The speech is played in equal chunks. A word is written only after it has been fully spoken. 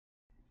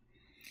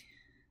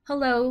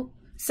Hello,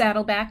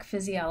 Saddleback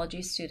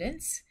Physiology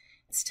students.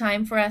 It's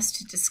time for us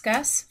to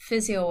discuss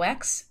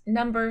PhysioEx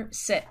number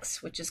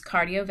 6, which is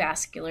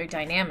cardiovascular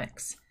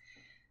dynamics.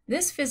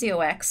 This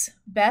PhysioEx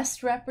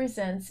best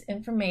represents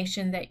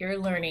information that you're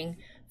learning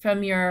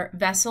from your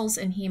vessels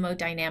and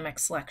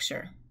hemodynamics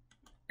lecture.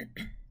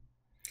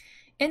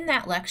 In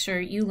that lecture,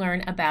 you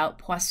learn about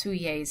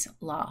Poissonier's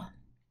law.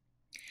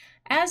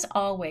 As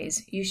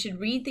always, you should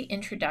read the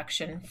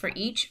introduction for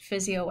each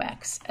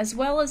PhysioEx as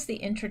well as the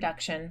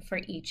introduction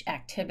for each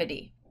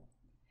activity.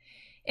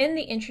 In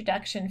the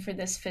introduction for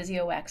this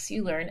PhysioEx,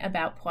 you learn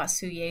about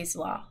Poissonier's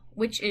law,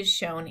 which is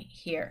shown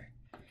here.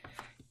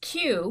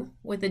 Q,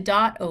 with a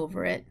dot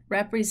over it,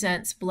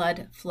 represents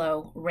blood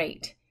flow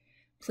rate.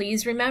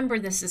 Please remember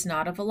this is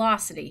not a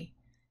velocity.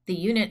 The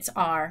units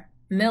are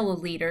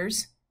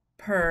milliliters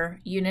per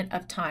unit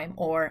of time,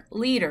 or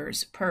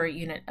liters per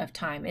unit of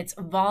time. It's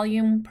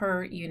volume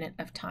per unit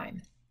of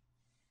time.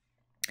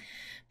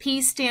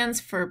 P stands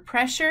for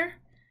pressure.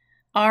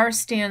 R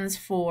stands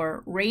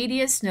for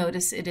radius.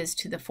 Notice it is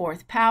to the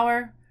 4th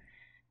power.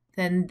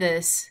 Then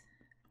this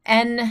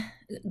N,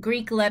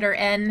 Greek letter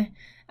N,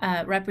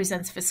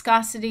 represents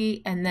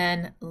viscosity, and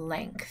then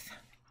length.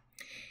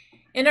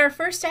 In our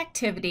first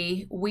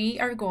activity, we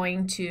are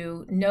going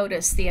to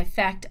notice the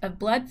effect of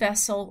blood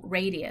vessel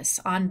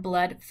radius on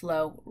blood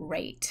flow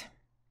rate.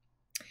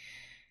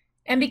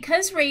 And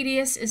because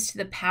radius is to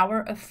the power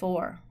of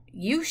 4,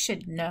 you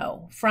should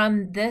know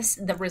from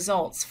the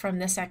results from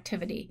this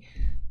activity,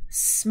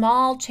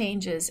 small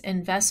changes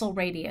in vessel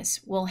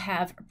radius will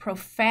have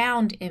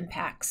profound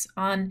impacts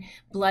on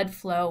blood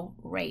flow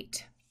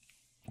rate.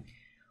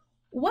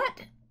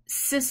 What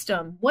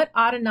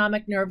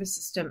autonomic nervous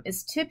system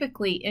is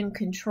typically in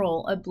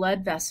control of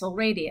blood vessel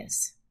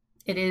radius?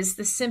 It is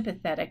the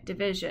sympathetic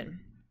division.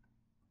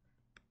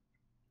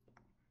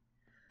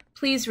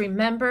 Please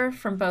remember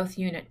from both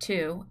Unit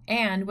 2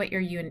 and what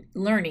you're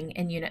learning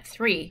in Unit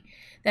 3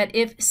 that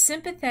if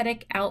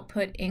sympathetic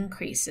output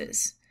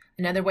increases,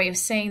 another way of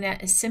saying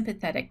that is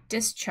sympathetic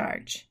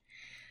discharge,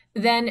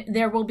 then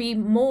there will be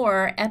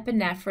more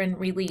epinephrine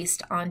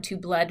released onto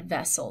blood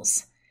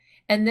vessels.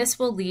 And this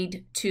will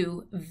lead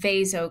to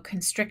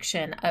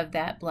vasoconstriction of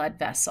that blood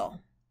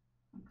vessel.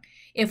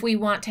 If we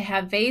want to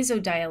have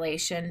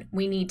vasodilation,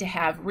 we need to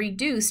have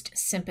reduced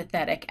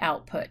sympathetic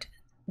output,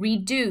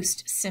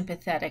 reduced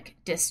sympathetic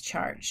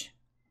discharge.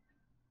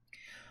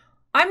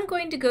 I'm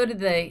going to go to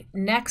the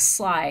next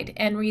slide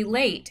and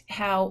relate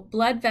how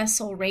blood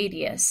vessel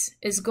radius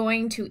is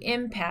going to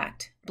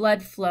impact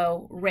blood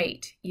flow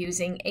rate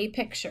using a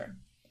picture.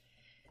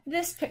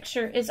 This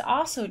picture is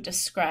also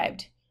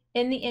described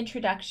in the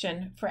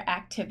introduction for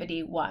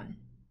Activity 1.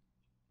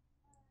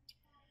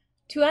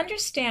 To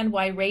understand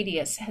why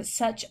radius has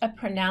such a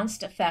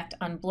pronounced effect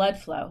on blood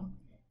flow,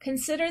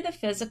 consider the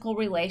physical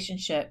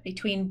relationship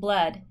between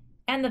blood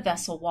and the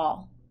vessel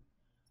wall.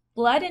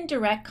 Blood in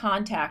direct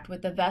contact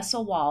with the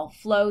vessel wall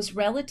flows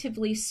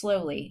relatively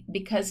slowly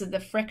because of the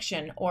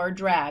friction or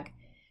drag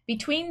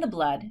between the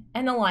blood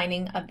and the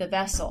lining of the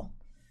vessel,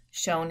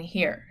 shown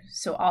here.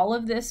 So all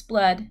of this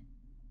blood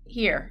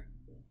here.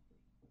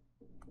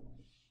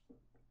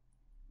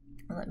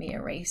 Let me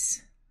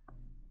erase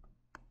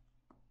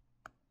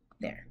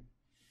there.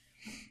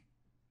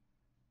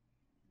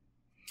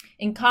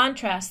 In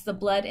contrast, the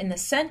blood in the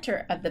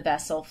center of the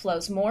vessel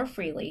flows more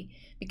freely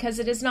because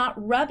it is not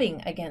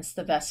rubbing against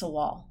the vessel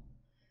wall.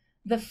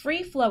 The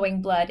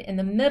free-flowing blood in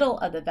the middle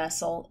of the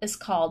vessel is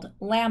called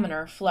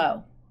laminar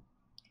flow.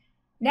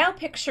 Now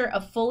picture a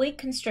fully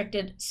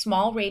constricted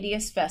small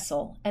radius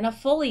vessel and a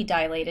fully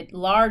dilated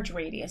large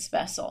radius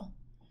vessel.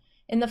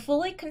 In the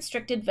fully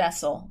constricted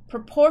vessel,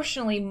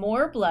 proportionally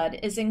more blood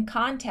is in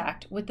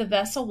contact with the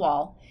vessel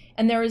wall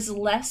and there is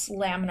less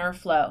laminar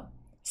flow,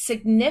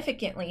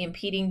 significantly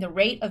impeding the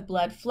rate of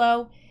blood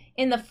flow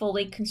in the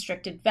fully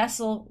constricted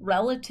vessel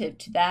relative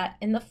to that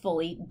in the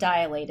fully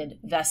dilated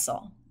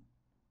vessel.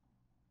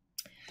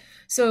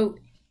 So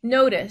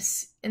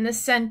notice in the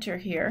center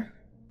here,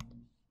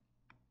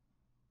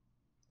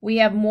 we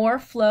have more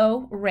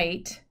flow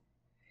rate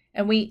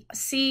and we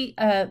see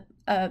a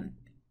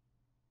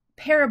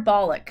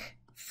parabolic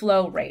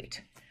flow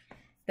rate,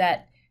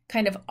 that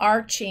kind of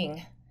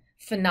arching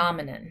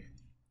phenomenon.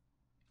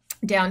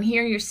 Down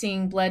here you're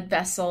seeing blood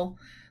vessel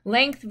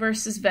length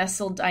versus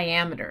vessel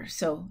diameter.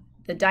 So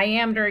the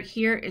diameter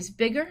here is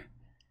bigger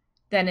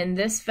than in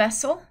this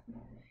vessel,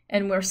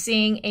 and we're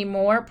seeing a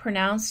more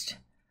pronounced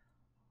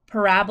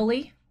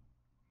parabole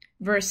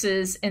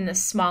versus in the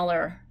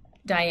smaller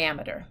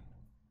diameter.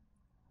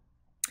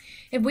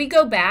 If we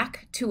go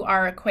back to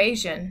our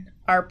equation,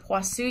 our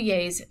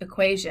Poissonier's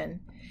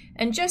equation,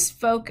 and just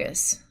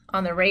focus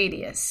on the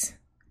radius,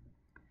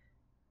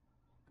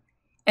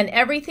 and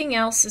everything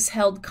else is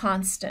held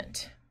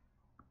constant,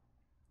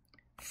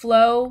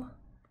 flow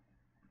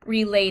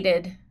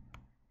related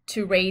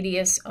to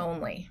radius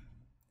only,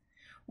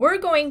 we're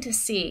going to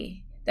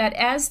see that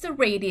as the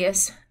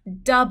radius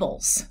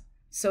doubles,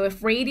 so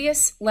if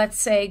radius, let's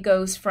say,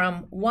 goes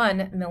from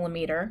 1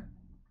 millimeter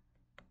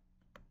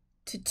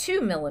to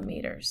 2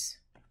 millimeters,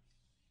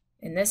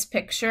 In this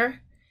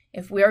picture,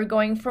 if we are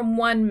going from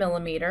 1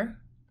 millimeter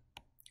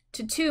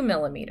to 2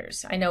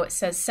 millimeters, I know it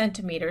says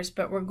centimeters,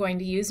 but we're going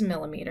to use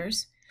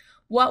millimeters,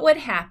 what would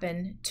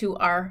happen to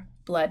our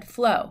blood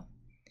flow?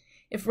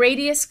 If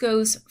radius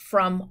goes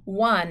from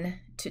 1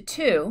 to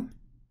 2,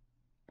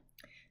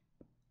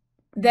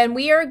 then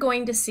we are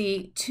going to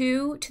see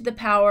 2 to the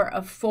power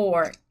of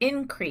 4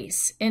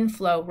 increase in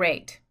flow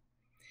rate.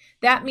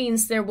 That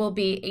means there will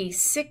be a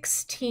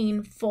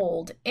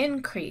 16-fold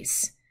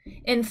increase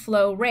in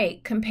flow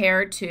rate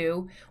compared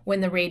to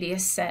when the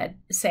radius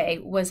say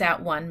was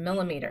at 1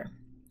 millimeter.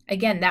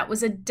 Again, that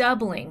was a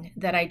doubling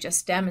that I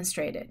just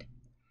demonstrated.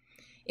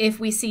 If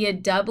we see a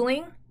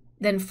doubling,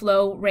 then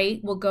flow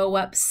rate will go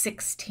up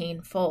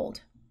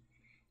 16-fold.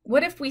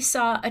 What if we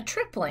saw a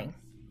tripling?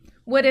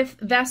 What if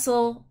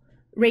vessel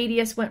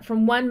radius went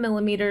from 1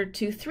 millimeter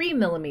to 3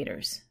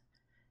 millimeters?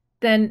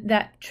 Then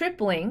that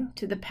tripling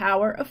to the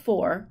power of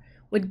 4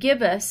 would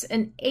give us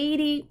an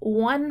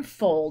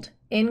 81-fold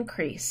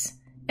increase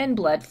in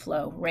blood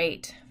flow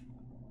rate.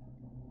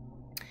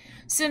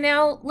 So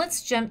now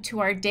let's jump to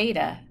our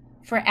data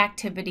for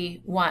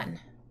activity 1.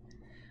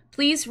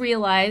 Please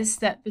realize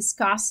that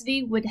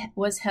viscosity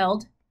was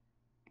held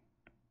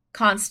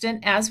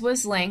constant, as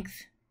was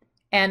length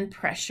and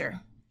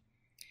pressure.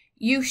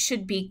 You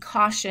should be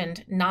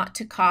cautioned not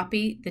to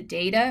copy the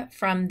data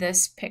from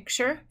this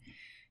picture.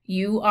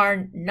 You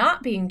are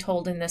not being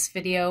told in this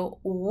video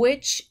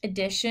which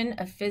edition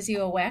of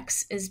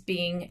PhysioEx is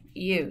being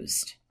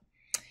used.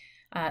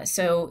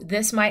 So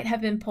this might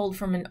have been pulled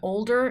from an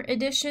older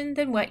edition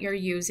than what you're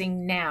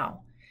using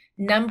now.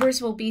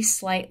 Numbers will be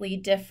slightly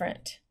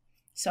different.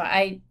 So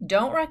I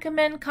don't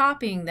recommend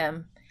copying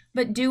them,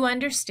 but do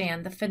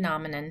understand the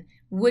phenomenon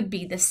would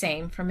be the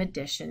same from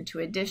edition to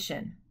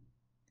edition.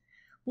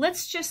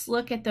 Let's just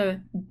look at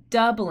the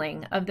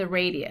doubling of the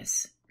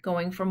radius,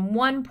 going from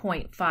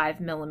 1.5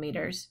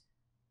 millimeters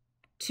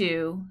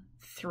to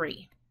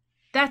 3.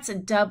 That's a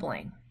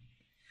doubling.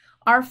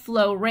 Our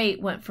flow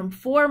rate went from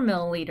 4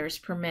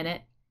 milliliters per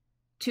minute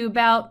to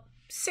about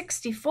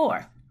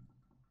 64.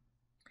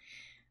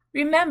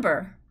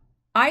 Remember,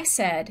 I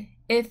said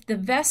if the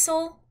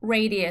vessel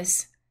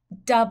radius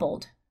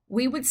doubled,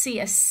 we would see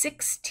a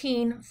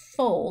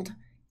 16-fold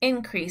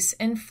increase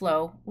in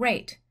flow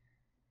rate.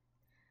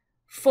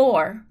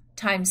 4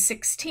 times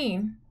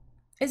 16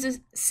 is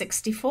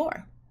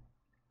 64.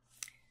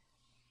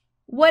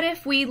 What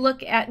if we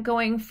look at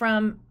going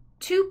from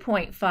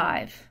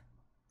 2.5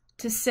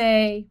 to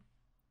say,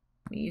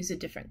 we use a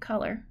different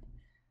color.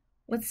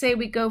 Let's say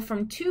we go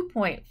from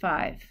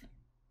 2.5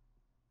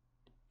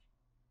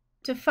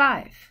 to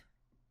 5.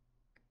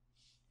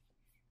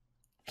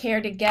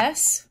 Care to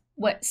guess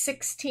what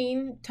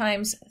 16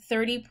 times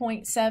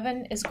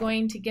 30.7 is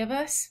going to give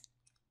us?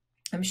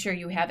 I'm sure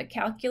you have a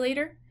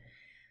calculator.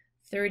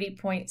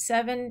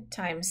 30.7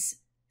 times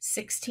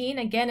 16,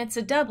 again, it's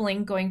a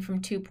doubling going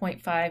from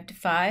 2.5 to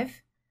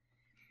 5.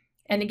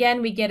 And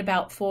again, we get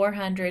about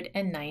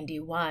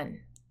 491,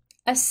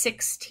 a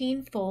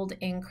 16-fold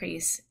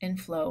increase in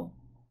flow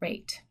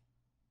rate.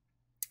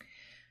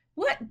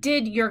 What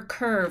did your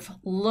curve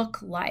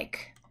look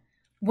like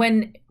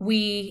when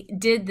we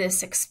did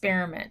this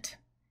experiment?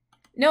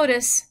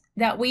 Notice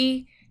that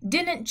we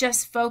didn't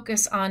just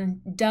focus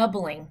on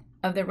doubling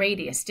of the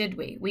radius, did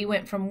we? We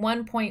went from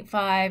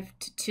 1.5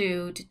 to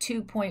 2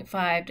 to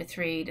 2.5 to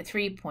 3 to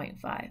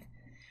 3.5.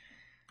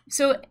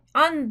 So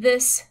on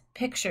this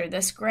picture,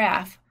 this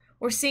graph,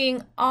 we're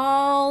seeing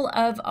all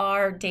of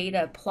our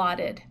data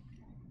plotted.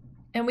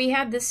 And we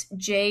have this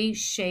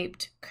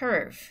J-shaped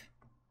curve.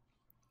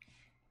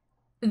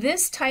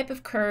 This type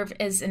of curve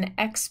is an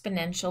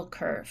exponential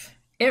curve.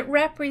 It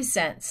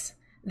represents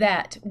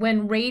that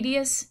when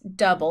radius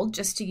doubled,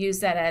 just to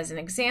use that as an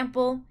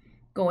example,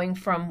 going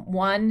from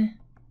 1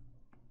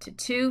 to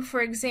 2,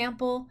 for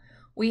example,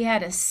 we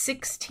had a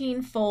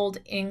 16-fold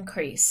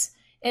increase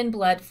in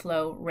blood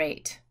flow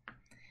rate.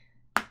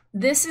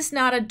 This is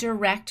not a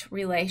direct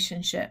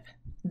relationship.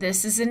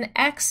 This is an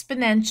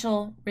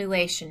exponential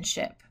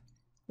relationship.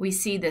 We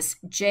see this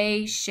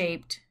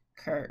J-shaped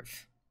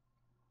curve.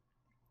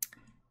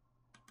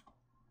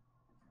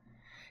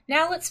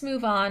 Now let's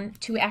move on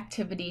to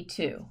activity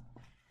 2.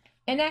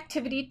 In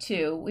activity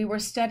 2, we were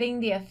studying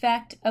the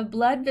effect of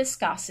blood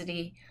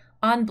viscosity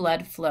on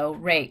blood flow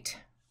rate.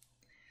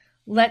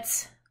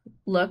 Let's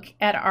look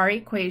at our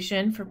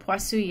equation for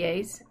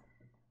PhysioEx.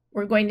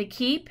 We're going to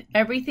keep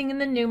everything in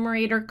the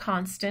numerator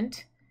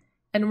constant,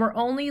 and we're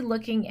only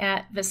looking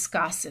at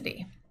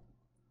viscosity.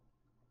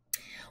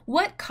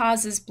 What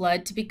causes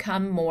blood to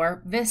become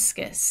more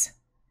viscous?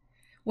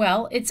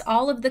 Well, it's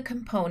all of the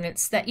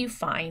components that you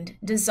find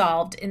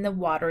dissolved in the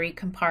watery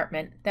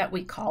compartment that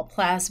we call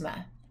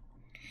plasma.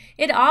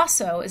 It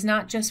also is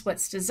not just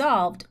what's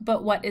dissolved,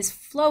 but what is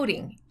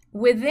floating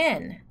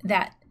within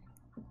that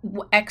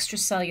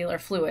extracellular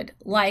fluid,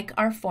 like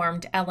our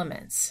formed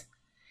elements.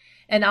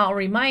 And I'll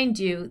remind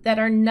you that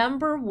our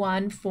number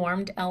one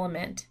formed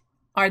element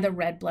are the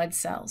red blood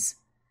cells.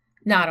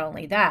 Not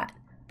only that,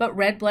 but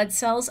red blood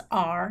cells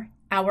are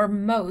our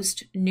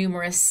most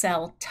numerous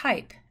cell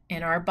type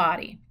in our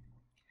body.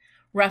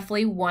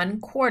 Roughly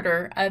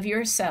 1/4 of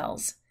your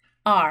cells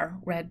are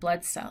red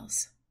blood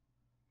cells.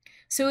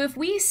 So if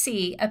we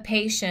see a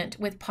patient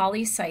with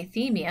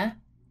polycythemia,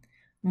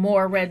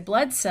 more red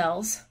blood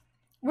cells,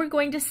 we're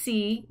going to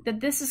see that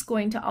this is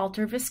going to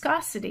alter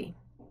viscosity.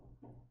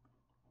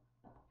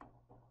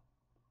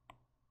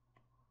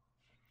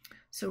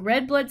 So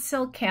red blood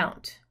cell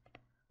count,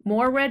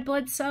 more red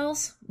blood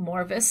cells,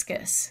 more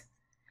viscous.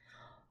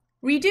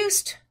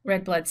 Reduced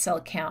red blood cell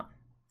count,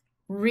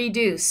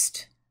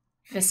 reduced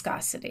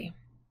viscosity.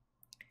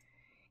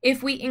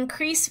 If we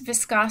increase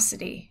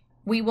viscosity,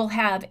 we will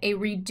have a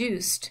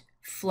reduced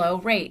flow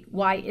rate.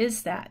 Why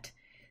is that?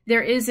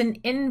 There is an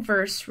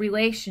inverse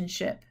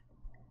relationship.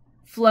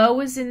 Flow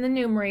is in the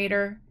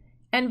numerator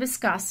and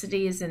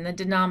viscosity is in the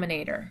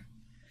denominator.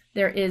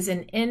 There is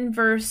an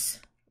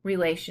inverse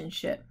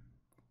relationship.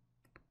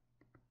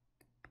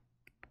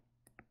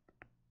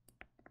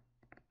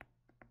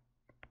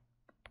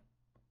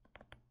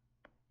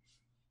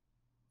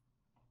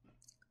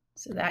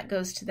 So that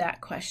goes to that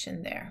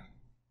question there.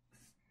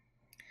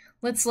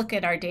 Let's look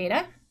at our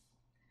data.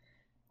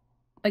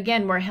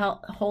 Again, we're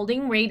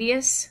holding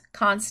radius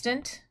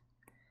constant,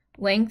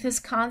 length is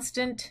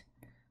constant,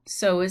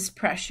 so is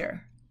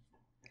pressure.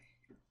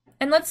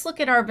 And let's look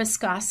at our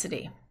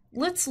viscosity.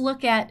 Let's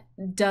look at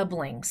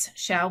doublings,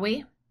 shall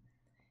we?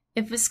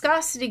 If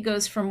viscosity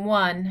goes from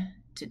 1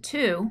 to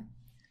 2,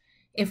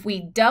 if we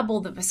double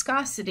the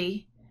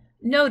viscosity,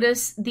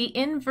 notice the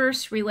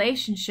inverse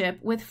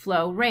relationship with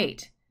flow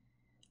rate.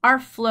 Our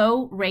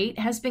flow rate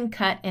has been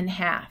cut in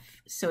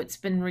half, so it's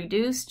been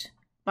reduced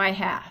by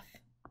half.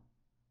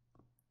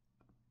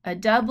 A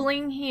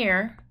doubling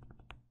here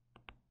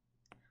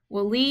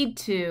will lead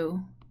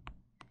to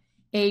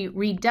a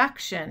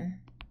reduction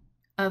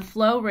of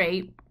flow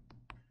rate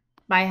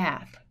by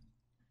half.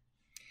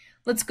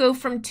 Let's go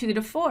from 2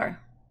 to 4.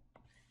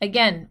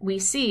 Again, we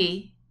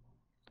see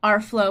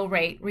our flow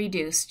rate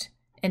reduced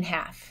in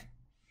half.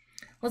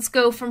 Let's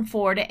go from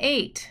 4 to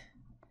 8.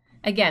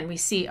 Again, we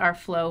see our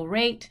flow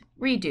rate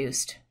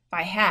reduced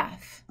by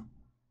half.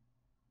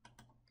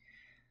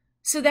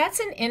 So that's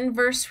an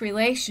inverse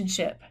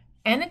relationship,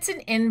 and it's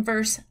an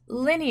inverse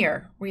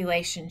linear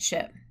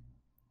relationship.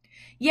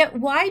 Yet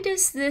why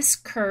does this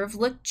curve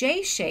look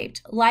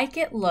J-shaped like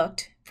it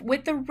looked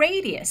with the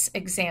radius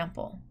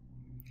example?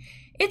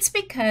 It's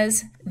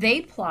because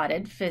they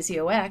plotted,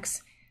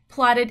 PhysioEx,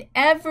 plotted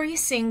every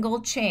single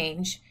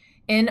change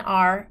in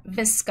our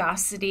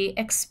viscosity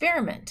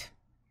experiment.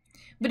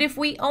 But if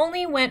we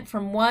only went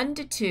from 1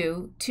 to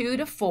 2, 2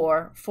 to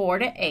 4, 4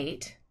 to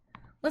 8,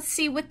 let's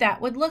see what that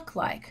would look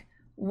like.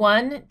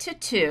 1 to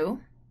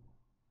 2,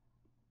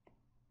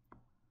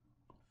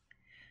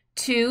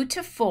 2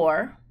 to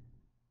 4,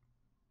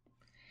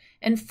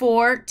 and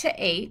 4 to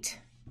 8.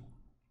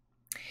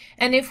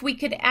 And if we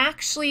could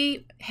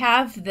actually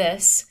have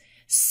this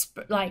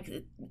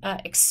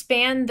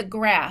expand the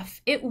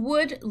graph, it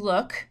would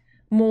look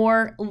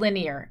more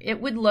linear.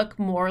 It would look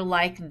more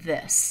like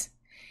this.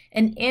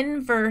 An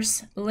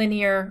inverse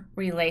linear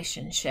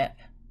relationship.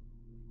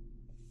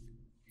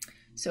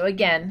 So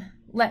again,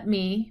 let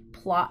me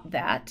plot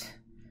that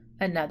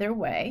another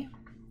way.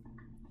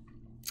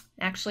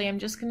 Actually, I'm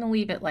just going to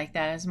leave it like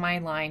that as my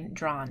line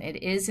drawn.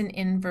 It is an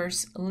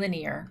inverse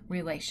linear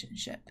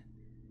relationship.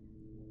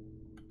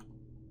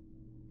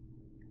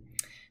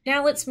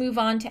 Now let's move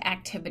on to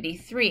activity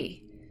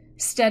 3,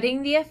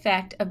 studying the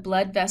effect of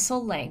blood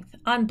vessel length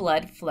on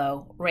blood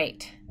flow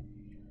rate.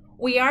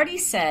 We already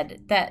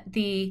said that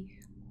the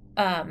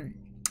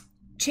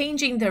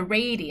changing the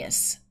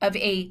radius of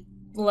a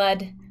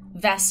blood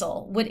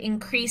vessel would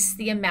increase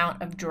the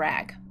amount of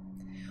drag.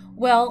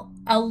 Well,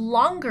 a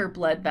longer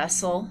blood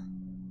vessel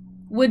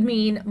would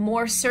mean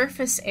more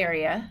surface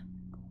area,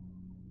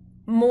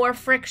 more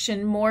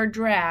friction, more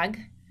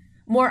drag,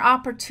 more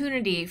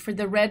opportunity for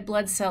the red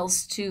blood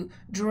cells to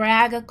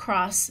drag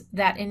across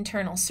that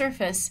internal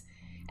surface,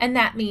 and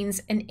that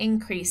means an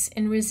increase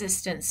in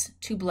resistance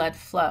to blood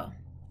flow.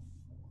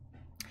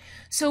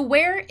 So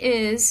where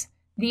is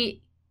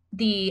the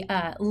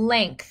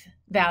length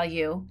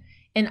value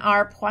in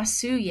our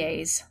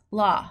PhysioEx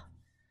law?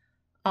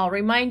 I'll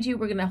remind you,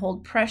 we're going to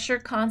hold pressure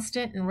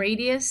constant and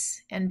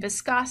radius and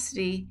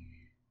viscosity.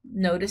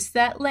 Notice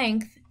that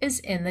length is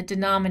in the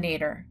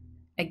denominator.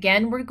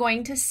 Again, we're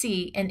going to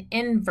see an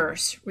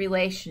inverse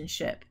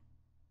relationship,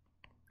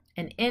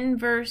 an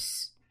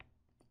inverse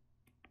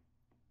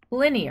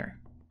linear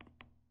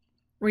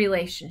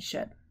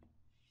relationship.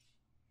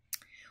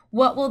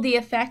 What will the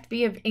effect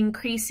be of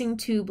increasing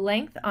tube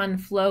length on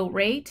flow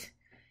rate?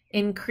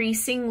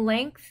 Increasing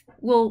length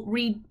will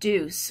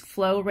reduce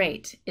flow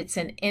rate. It's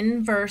an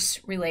inverse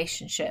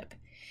relationship.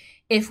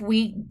 If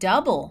we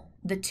double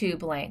the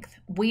tube length,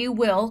 we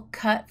will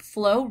cut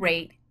flow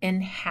rate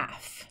in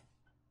half.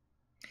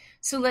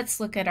 So let's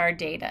look at our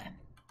data.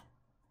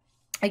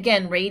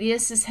 Again,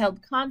 radius is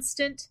held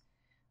constant,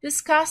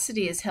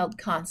 viscosity is held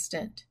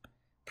constant,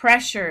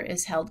 pressure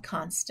is held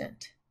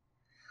constant.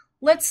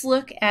 Let's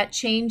look at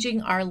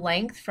changing our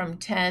length from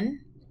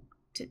 10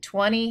 to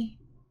 20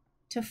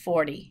 to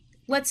 40.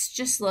 Let's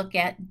just look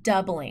at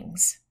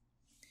doublings.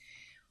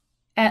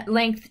 At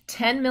length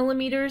 10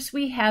 millimeters,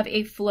 we have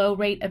a flow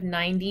rate of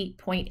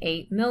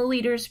 90.8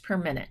 milliliters per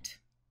minute.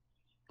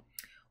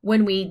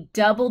 When we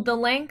doubled the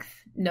length,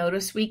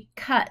 notice we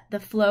cut the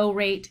flow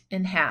rate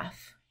in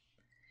half.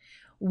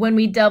 When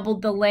we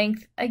doubled the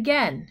length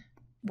again,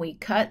 we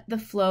cut the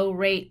flow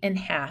rate in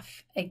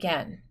half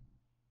again.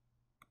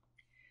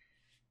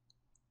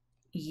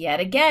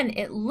 Yet again,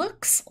 it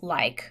looks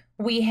like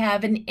we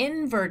have an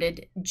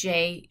inverted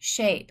J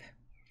shape.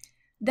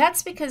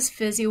 That's because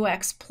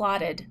PhysioEx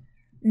plotted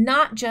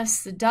not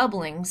just the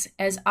doublings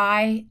as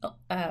I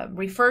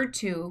referred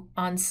to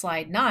on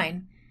slide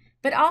 9,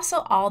 but also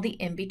all the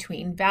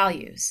in-between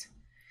values.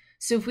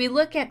 So if we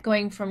look at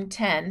going from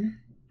 10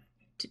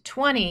 to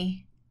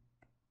 20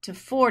 to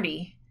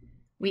 40,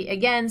 we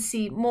again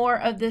see more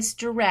of this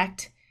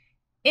direct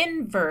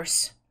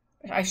inverse,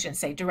 I shouldn't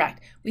say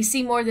direct, we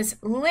see more of this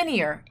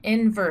linear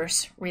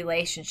inverse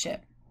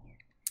relationship.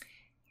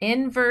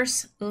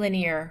 Inverse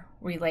linear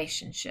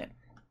relationship.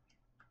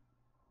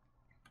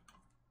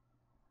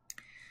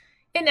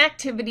 In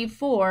activity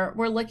 4,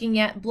 we're looking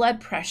at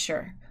blood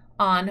pressure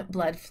on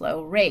blood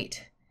flow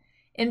rate.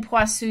 In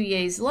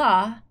Poissonier's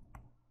law,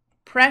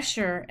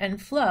 pressure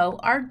and flow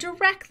are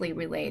directly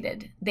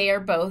related. They are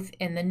both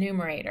in the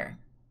numerator.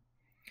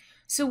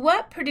 So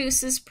what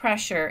produces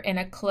pressure in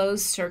a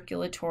closed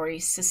circulatory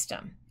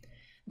system?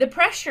 The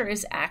pressure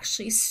is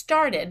actually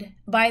started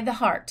by the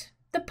heart,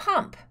 the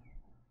pump.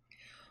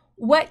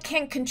 What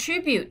can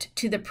contribute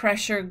to the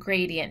pressure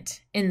gradient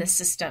in the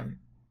system?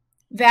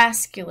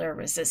 Vascular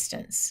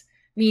resistance,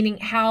 meaning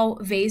how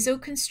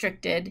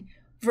vasoconstricted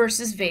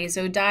versus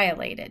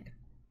vasodilated.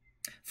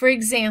 For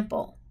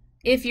example,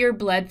 if your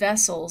blood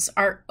vessels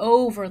are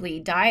overly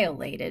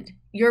dilated,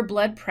 your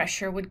blood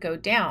pressure would go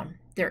down.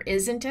 There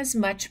isn't as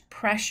much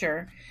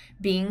pressure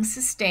being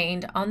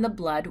sustained on the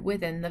blood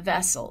within the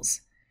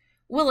vessels.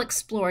 We'll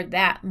explore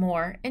that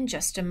more in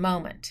just a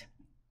moment.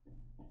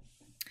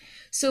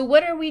 So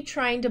what are we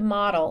trying to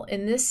model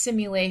in this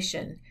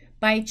simulation?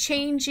 By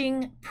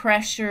changing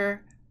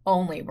pressure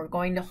only, we're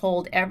going to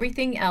hold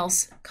everything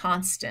else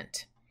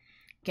constant.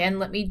 Again,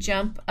 let me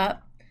jump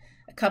up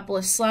a couple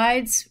of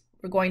slides.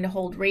 We're going to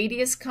hold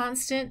radius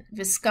constant,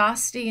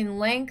 viscosity and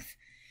length.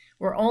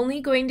 We're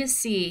only going to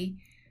see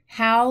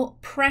how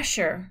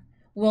pressure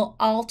will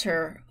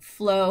alter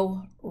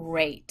flow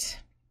rate.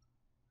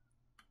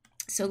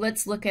 So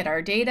let's look at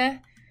our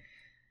data,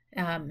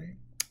 and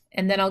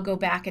then I'll go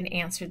back and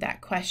answer that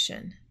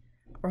question.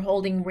 We're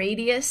holding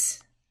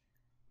radius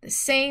the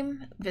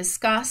same,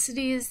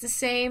 viscosity is the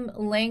same,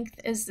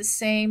 length is the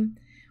same.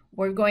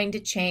 We're going to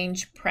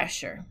change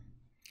pressure.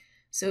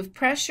 So if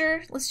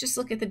pressure, let's just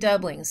look at the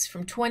doublings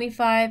from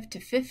 25 to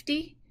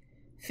 50,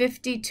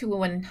 50 to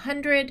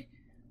 100,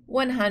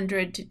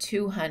 100 to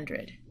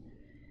 200.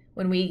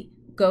 When we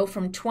go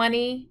from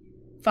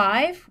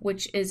 25,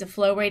 which is a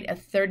flow rate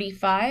of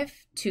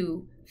 35,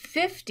 to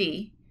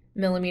 50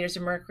 millimeters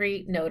of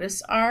mercury,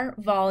 notice our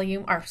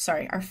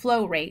our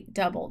flow rate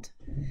doubled.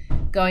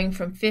 Going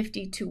from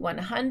 50 to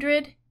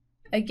 100,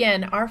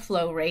 again, our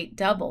flow rate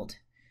doubled.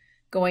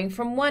 Going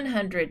from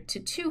 100 to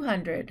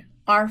 200,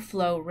 our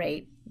flow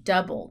rate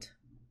doubled.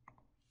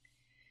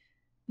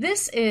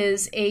 This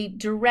is a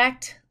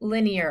direct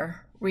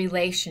linear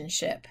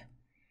relationship.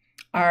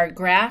 Our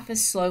graph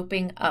is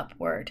sloping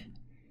upward.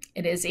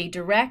 It is a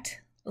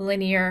direct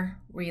linear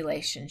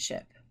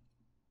relationship.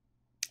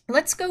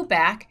 Let's go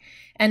back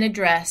and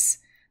address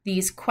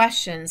these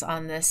questions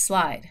on this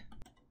slide.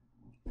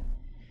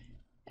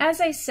 As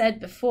I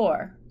said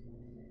before,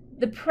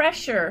 the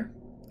pressure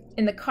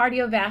in the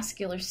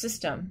cardiovascular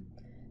system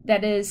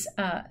that is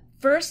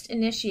first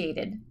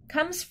initiated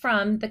comes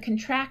from the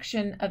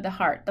contraction of the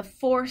heart, the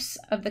force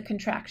of the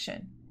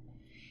contraction.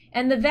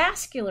 And the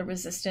vascular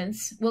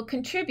resistance will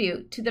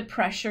contribute to the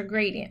pressure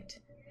gradient.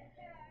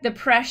 The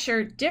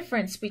pressure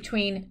difference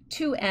between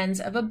two ends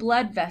of a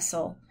blood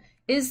vessel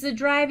is the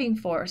driving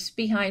force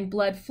behind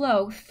blood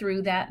flow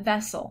through that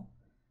vessel.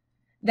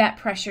 That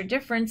pressure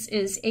difference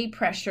is a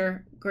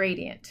pressure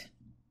gradient.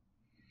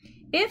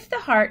 If the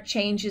heart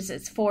changes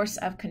its force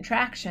of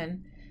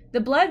contraction, the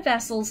blood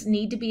vessels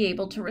need to be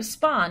able to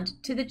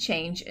respond to the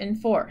change in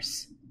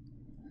force.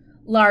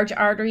 Large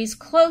arteries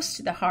close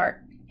to the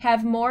heart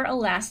have more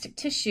elastic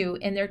tissue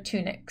in their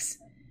tunics,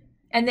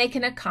 and they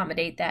can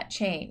accommodate that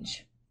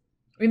change.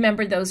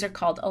 Remember, those are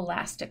called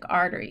elastic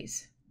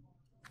arteries.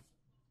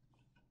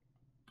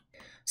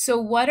 So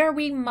what are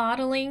we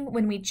modeling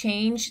when we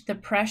change the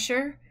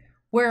pressure?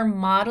 We're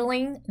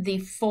modeling the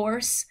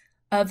force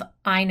of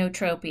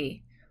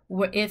inotropy.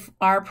 If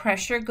our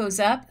pressure goes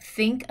up,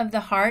 think of the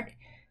heart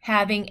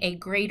having a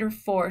greater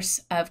force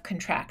of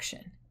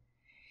contraction.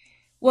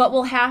 What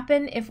will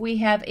happen if we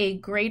have a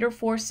greater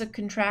force of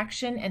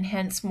contraction and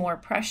hence more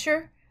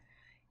pressure?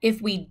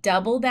 If we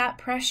double that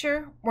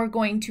pressure, we're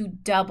going to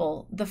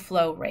double the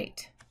flow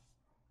rate.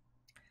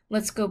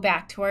 Let's go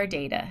back to our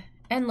data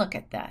and look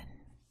at that.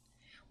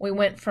 We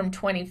went from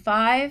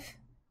 25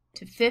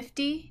 to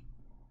 50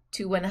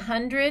 to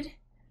 100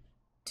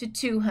 to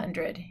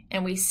 200,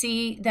 and we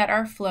see that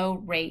our flow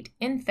rate,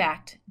 in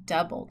fact,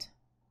 doubled.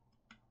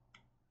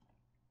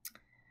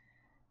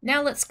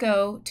 Now let's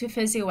go to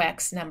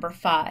PhysioEx number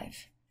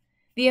 5,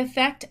 the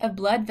effect of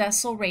blood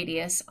vessel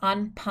radius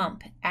on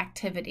pump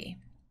activity.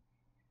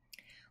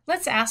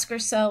 Let's ask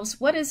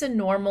ourselves, what is a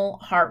normal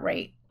heart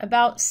rate?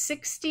 About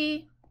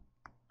 60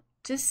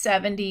 to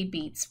 70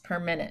 beats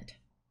per minute.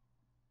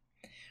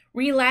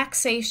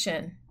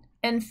 Relaxation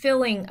and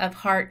filling of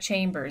heart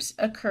chambers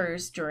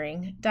occurs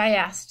during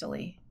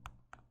diastole,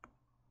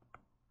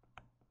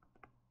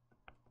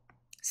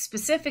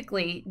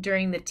 specifically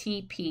during the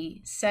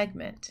TP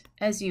segment,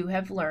 as you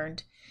have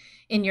learned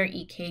in your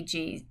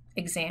EKG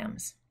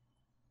exams.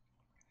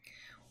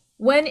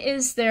 When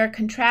is there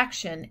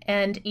contraction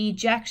and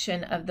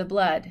ejection of the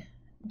blood?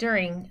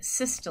 During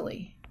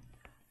systole.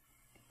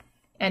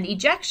 And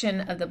ejection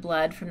of the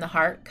blood from the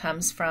heart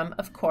comes from,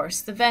 of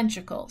course, the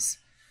ventricles.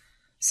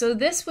 So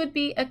this would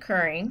be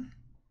occurring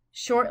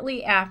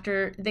shortly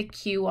after the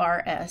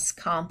QRS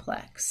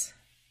complex.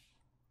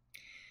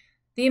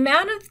 The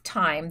amount of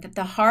time that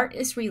the heart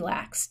is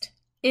relaxed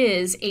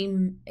is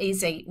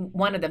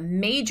one of the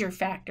major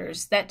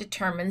factors that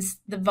determines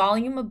the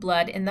volume of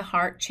blood in the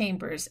heart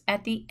chambers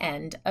at the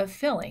end of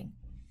filling.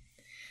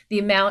 The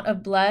amount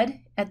of blood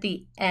at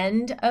the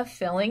end of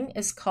filling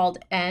is called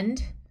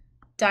end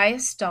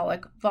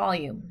diastolic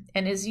volume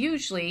and is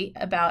usually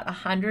about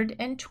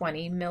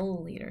 120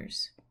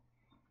 milliliters.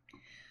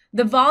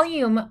 The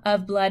volume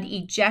of blood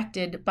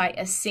ejected by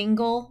a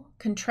single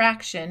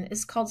contraction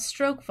is called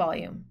stroke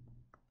volume,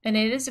 and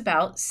it is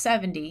about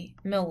 70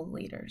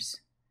 milliliters.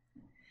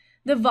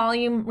 The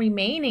volume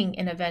remaining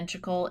in a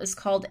ventricle is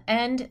called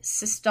end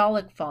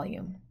systolic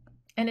volume,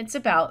 and it's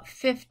about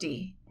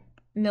 50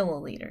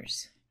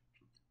 milliliters.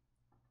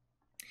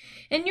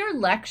 In your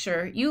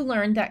lecture, you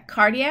learned that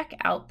cardiac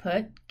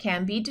output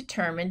can be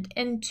determined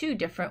in 2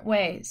 different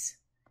ways.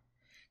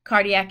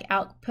 Cardiac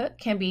output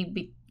can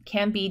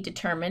be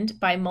determined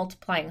by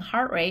multiplying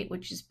heart rate,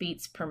 which is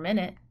beats per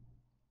minute,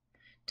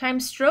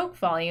 times stroke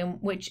volume,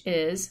 which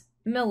is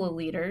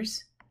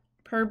milliliters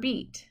per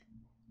beat.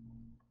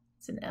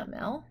 It's an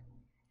ml.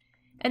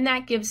 And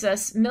that gives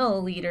us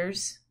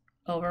milliliters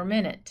over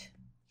minute.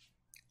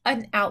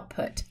 An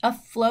output, a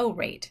flow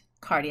rate.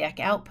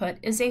 Cardiac output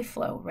is a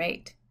flow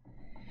rate.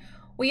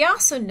 We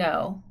also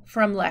know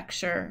from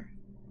lecture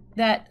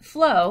that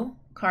flow,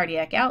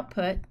 cardiac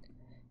output,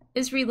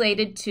 is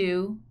related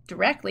to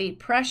directly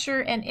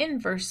pressure and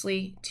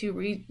inversely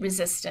to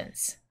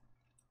resistance.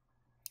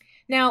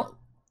 Now,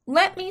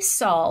 let me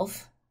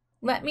solve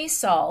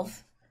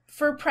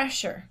for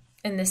pressure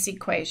in this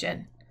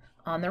equation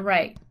on the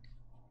right.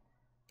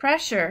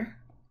 Pressure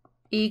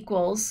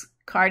equals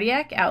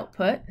cardiac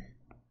output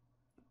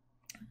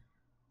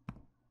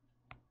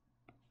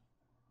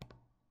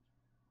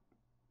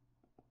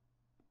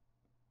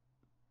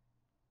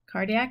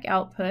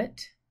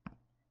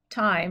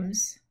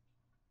times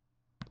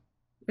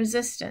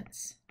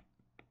resistance.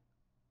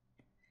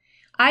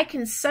 I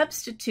can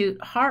substitute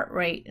heart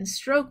rate and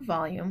stroke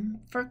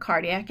volume for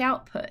cardiac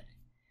output.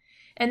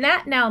 And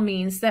that now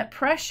means that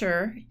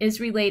pressure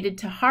is related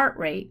to heart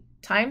rate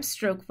times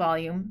stroke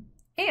volume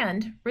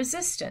and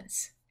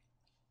resistance.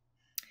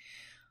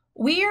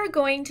 We are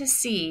going to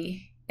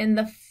see in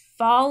the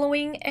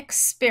following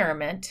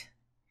experiment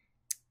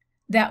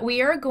that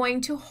we are going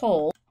to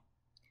hold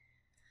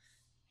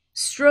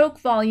stroke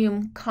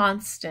volume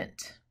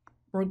constant.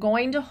 We're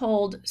going to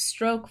hold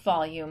stroke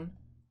volume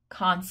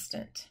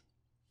constant.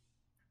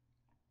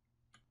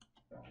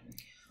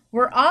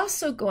 We're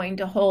also going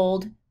to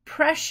hold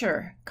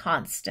pressure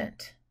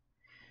constant.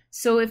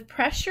 So if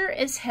pressure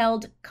is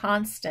held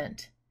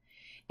constant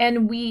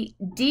and we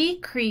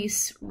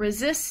decrease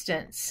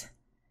resistance,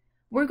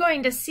 we're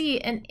going to see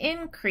an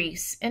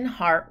increase in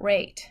heart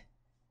rate.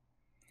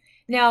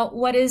 Now,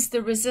 what is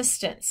the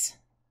resistance?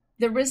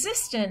 The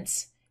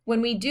resistance,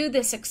 when we do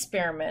this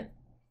experiment,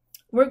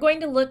 we're going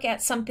to look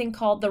at something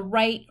called the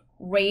right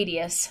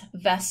radius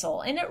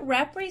vessel, and it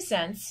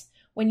represents,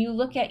 when you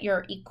look at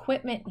your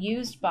equipment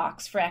used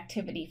box for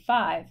activity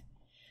 5,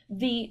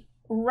 the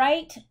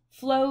right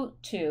flow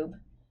tube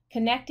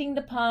connecting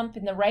the pump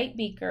and the right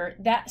beaker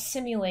that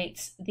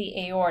simulates the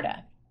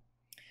aorta.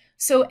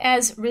 So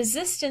as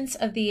resistance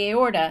of the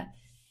aorta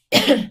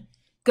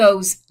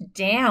goes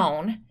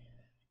down,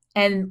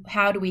 and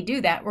how do we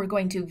do that? We're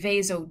going to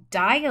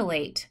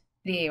vasodilate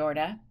the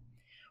aorta.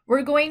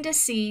 We're going to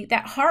see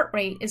that heart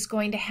rate is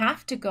going to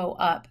have to go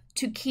up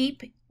to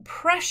keep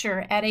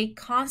pressure at a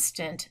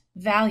constant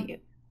value.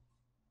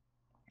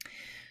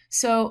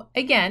 So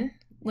again,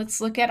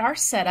 let's look at our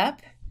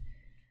setup.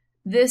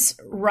 This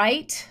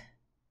right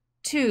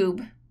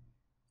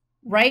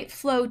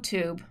flow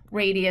tube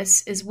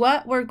radius is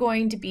what we're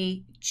going to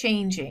be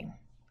changing.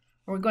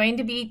 We're going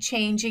to be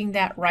changing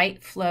that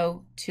right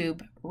flow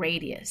tube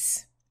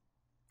radius.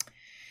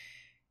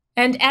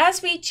 And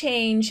as we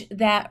change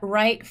that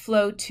right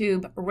flow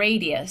tube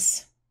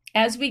radius,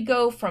 as we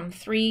go from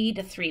 3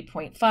 to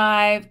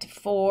 3.5 to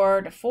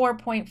 4 to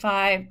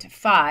 4.5 to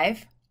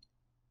 5,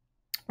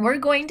 we're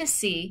going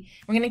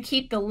to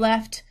keep the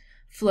left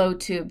flow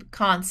tube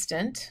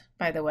constant,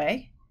 by the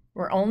way.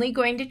 We're only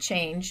going to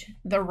change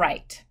the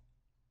right.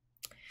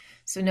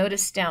 So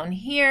notice down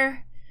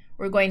here,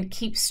 we're going to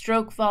keep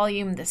stroke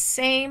volume the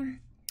same.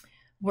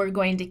 We're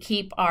going to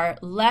keep our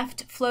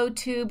left flow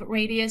tube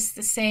radius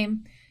the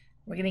same.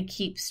 We're going to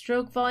keep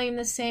stroke volume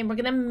the same. We're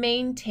going to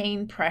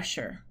maintain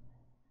pressure.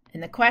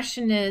 And the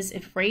question is,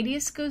 if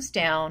radius goes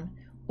down,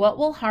 what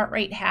will heart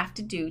rate have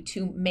to do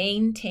to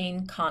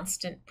maintain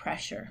constant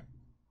pressure?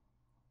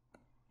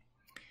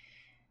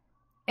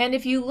 And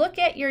if you look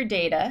at your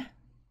data,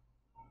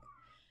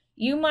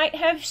 you might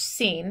have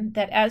seen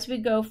that as we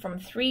go from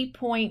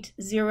 3.0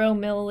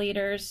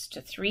 milliliters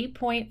to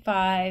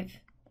 3.5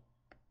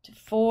 to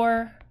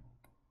 4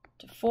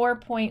 to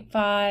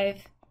 4.5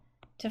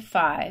 to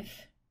 5,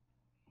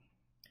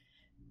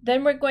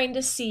 then we're going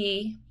to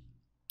see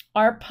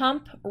our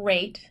pump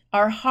rate,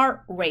 our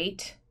heart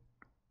rate,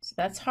 so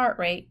that's heart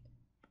rate,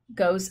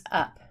 goes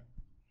up.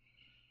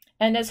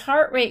 And as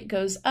heart rate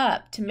goes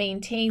up, to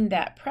maintain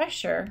that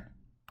pressure,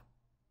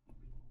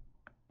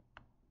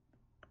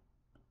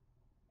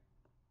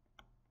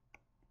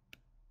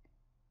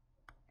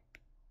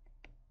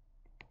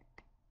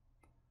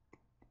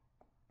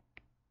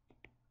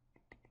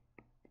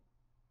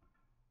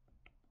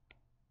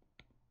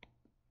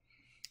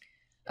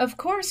 of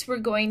course, we're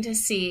going to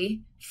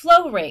see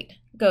flow rate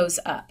goes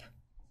up.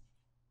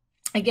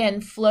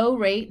 Again, flow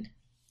rate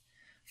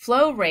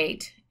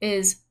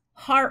is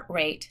heart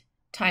rate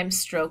times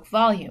stroke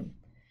volume.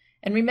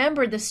 And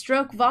remember, the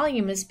stroke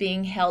volume is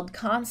being held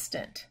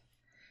constant.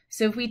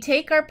 So if we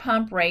take our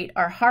pump rate,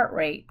 our heart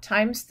rate,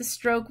 times the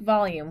stroke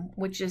volume,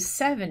 which is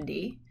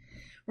 70,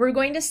 we're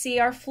going to see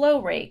our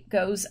flow rate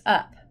goes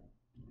up.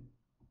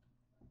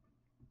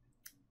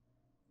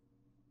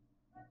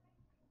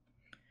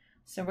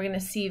 So we're going to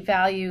see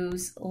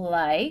values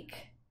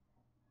like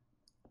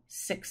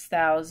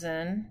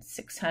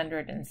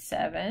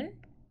 6,607.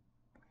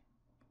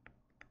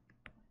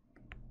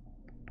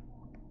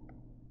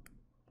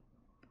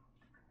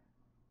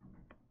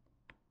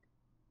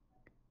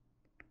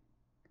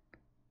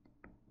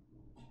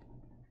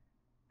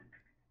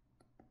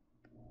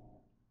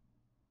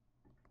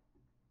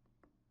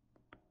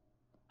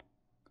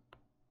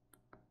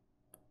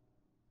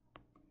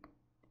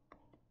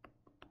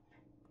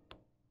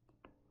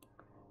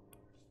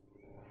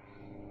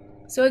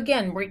 So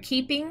again, we're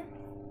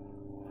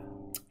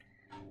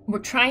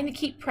trying to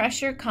keep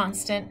pressure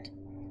constant.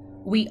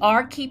 We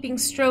are keeping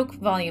stroke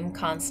volume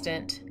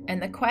constant.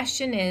 And the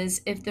question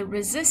is, if the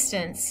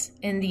resistance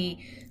in the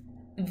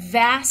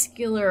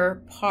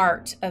vascular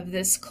part of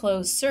this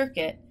closed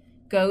circuit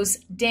goes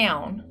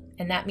down,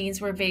 and that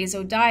means we're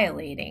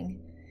vasodilating,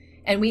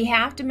 and we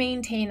have to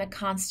maintain a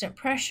constant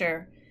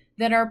pressure,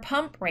 then our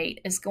pump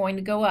rate is going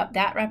to go up.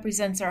 That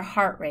represents our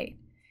heart rate.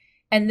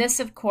 And this,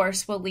 of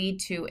course, will lead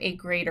to a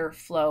greater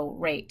flow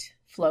rate.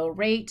 Flow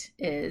rate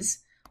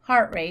is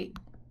heart rate,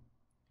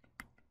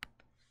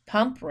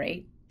 pump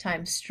rate,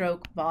 times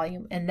stroke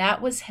volume. And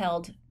that was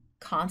held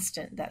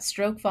constant. That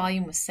stroke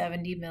volume was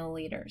 70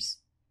 milliliters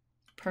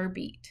per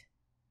beat.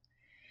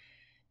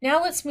 Now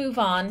let's move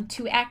on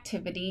to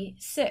activity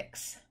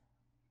 6.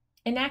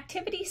 In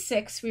activity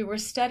 6, we were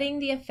studying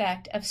the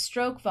effect of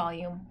stroke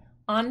volume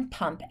on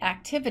pump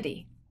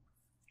activity.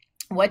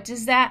 What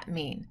does that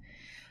mean?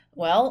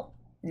 Well,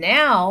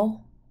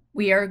 now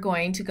we are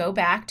going to go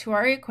back to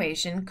our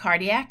equation,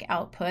 cardiac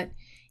output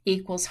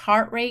equals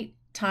heart rate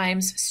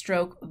times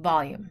stroke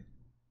volume.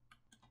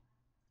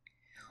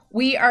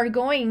 We are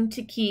going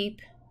to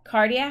keep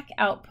cardiac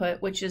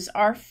output, which is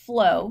our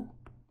flow,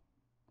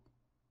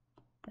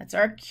 that's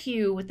our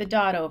Q with the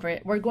dot over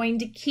it, we're going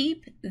to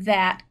keep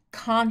that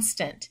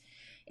constant.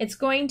 It's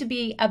going to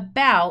be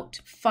about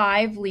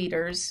 5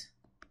 liters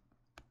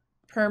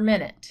per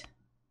minute.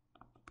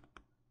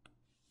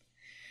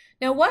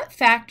 Now, what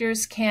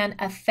factors can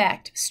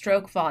affect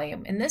stroke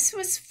volume? And this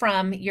was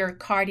from your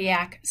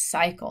cardiac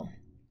cycle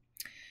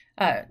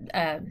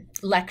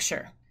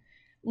lecture.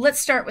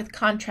 Let's start with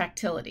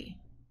contractility.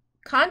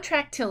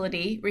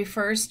 Contractility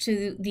refers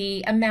to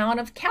the amount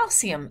of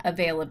calcium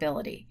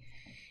availability.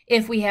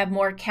 If we have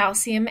more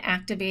calcium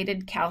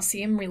activated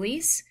calcium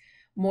release,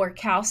 more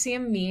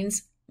calcium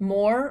means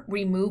more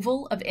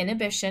removal of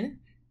inhibition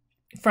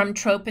from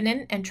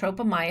troponin and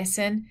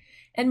tropomyosin,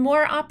 and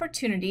more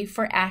opportunity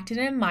for actin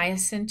and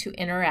myosin to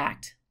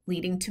interact,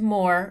 leading to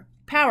more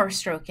power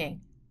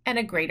stroking and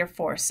a greater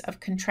force of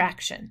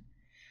contraction.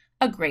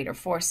 A greater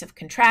force of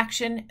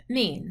contraction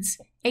means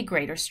a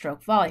greater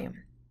stroke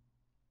volume.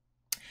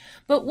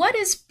 But what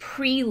is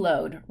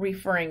preload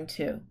referring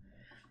to?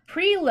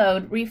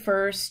 Preload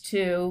refers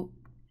to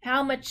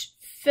how much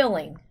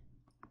filling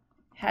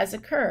has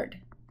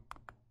occurred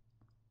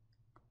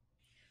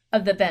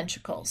of the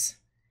ventricles.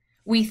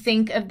 We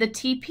think of the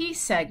TP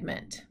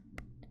segment.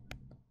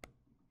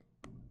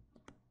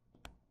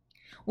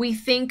 We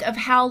think of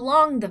how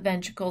long the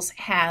ventricles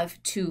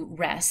have to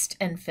rest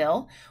and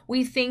fill.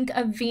 We think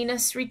of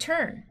venous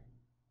return.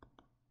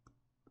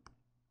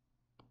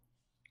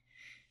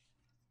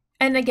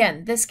 And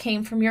again, this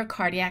came from your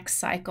cardiac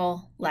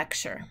cycle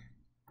lecture.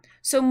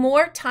 So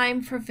more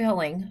time for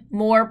filling,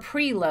 more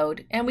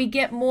preload, and we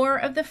get more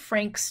of the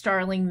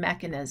Frank-Starling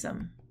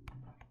mechanism.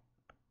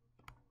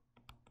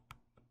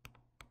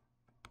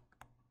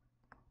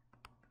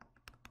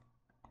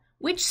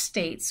 Which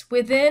states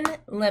within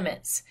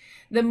limits,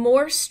 the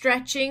more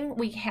stretching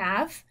we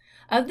have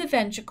of the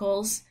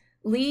ventricles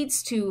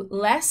leads to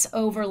less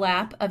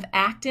overlap of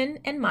actin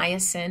and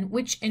myosin,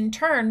 which in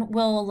turn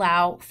will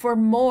allow for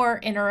more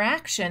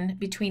interaction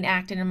between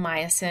actin and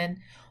myosin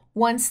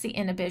once the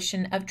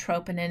inhibition of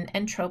troponin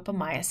and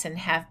tropomyosin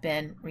have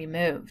been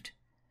removed.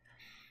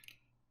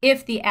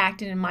 If the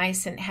actin and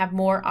myosin have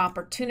more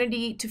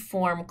opportunity to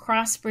form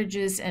cross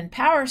bridges and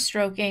power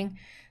stroking,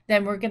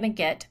 then we're going to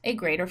get a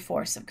greater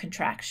force of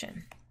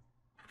contraction.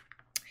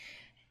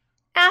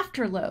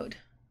 Afterload.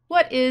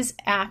 What is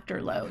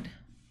afterload?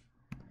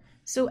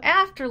 So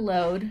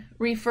afterload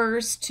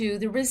refers to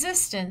the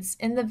resistance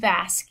in the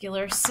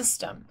vascular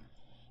system,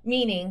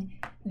 meaning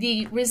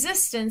the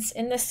resistance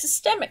in the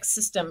systemic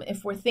system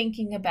if we're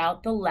thinking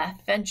about the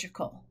left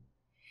ventricle.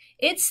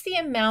 It's the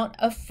amount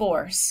of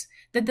force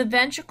that the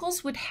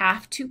ventricles would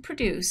have to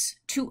produce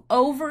to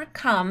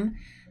overcome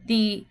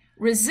the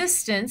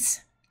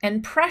resistance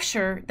and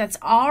pressure that's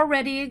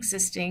already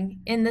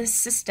existing in the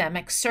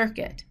systemic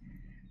circuit.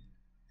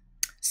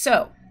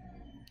 So,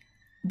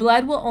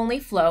 blood will only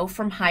flow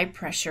from high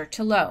pressure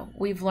to low.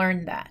 We've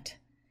learned that.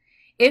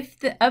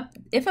 If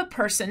a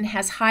person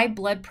has high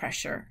blood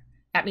pressure,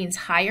 that means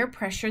higher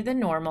pressure than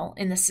normal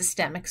in the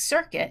systemic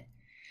circuit,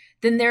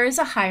 then there is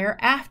a higher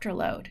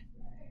afterload.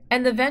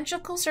 And the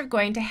ventricles are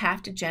going to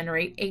have to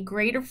generate a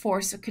greater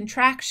force of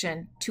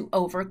contraction to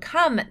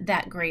overcome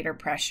that greater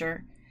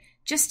pressure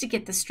just to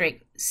get the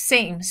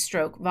same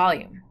stroke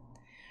volume.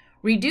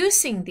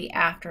 Reducing the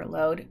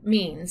afterload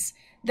means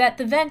that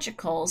the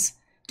ventricles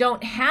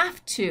don't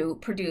have to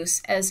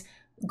produce as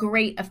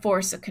great a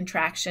force of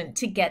contraction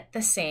to get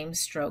the same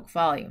stroke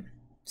volume.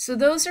 So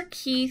those are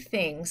key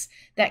things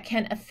that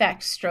can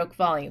affect stroke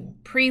volume: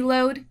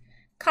 preload,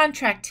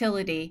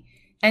 contractility,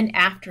 and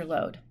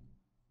afterload.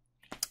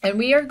 And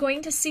we are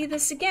going to see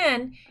this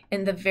again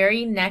in the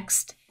very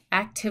next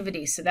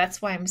activity. So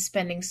that's why I'm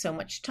spending so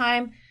much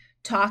time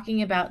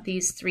talking about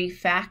these three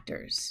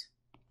factors.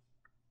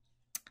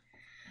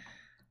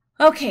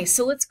 Okay,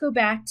 so let's go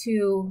back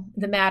to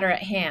the matter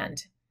at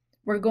hand.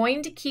 We're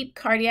going to keep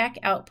cardiac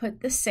output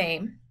the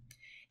same,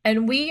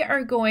 and we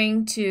are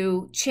going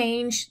to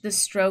change the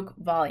stroke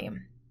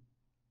volume.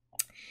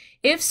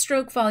 If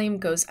stroke volume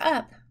goes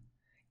up,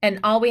 and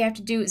all we have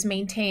to do is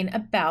maintain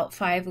about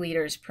 5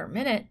 liters per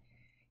minute,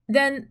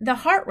 then the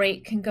heart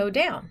rate can go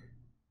down.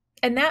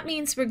 And that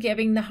means we're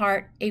giving the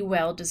heart a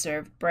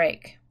well-deserved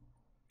break.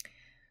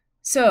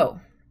 So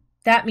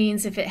that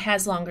means if it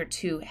has longer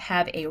to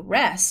have a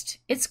rest,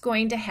 it's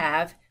going to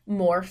have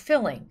more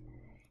filling.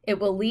 It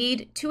will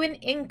lead to an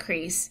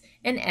increase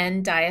in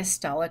end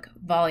diastolic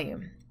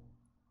volume.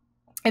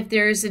 If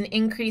there's an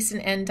increase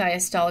in end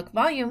diastolic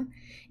volume,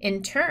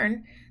 in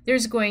turn,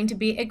 there's going to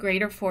be a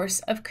greater force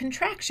of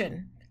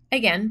contraction.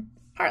 Again,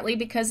 partly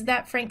because of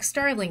that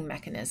Frank-Starling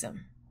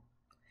mechanism.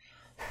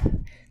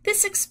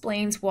 This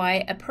explains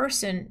why a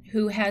person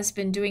who has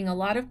been doing a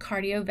lot of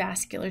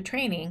cardiovascular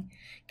training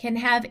can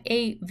have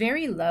a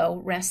very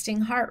low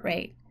resting heart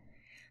rate.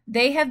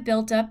 They have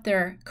built up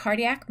their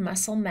cardiac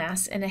muscle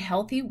mass in a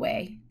healthy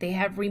way. They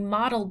have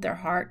remodeled their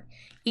heart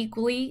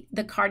equally.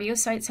 The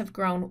cardiocytes have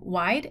grown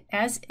wide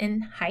as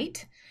in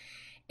height,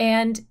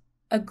 and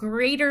a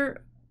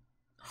greater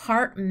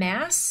heart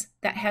mass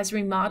that has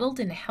remodeled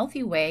in a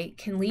healthy way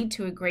can lead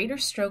to a greater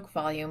stroke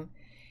volume,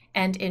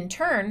 and in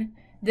turn,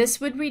 this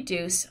would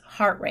reduce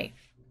heart rate.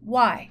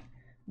 Why?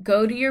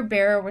 Go to your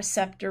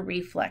baroreceptor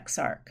reflex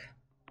arc.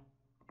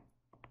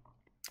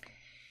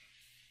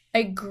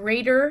 A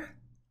greater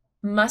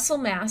muscle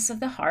mass of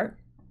the heart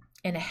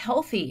and a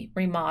healthy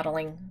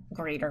remodeling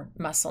greater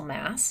muscle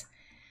mass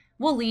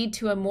will lead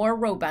to a more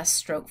robust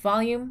stroke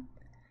volume.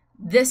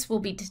 This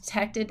will be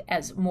detected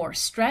as more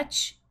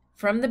stretch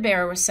from the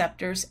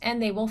baroreceptors,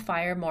 and they will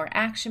fire more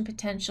action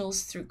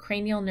potentials through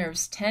cranial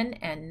nerves 10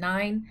 and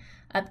 9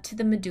 up to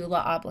the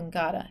medulla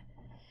oblongata.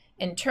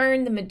 In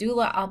turn, the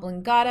medulla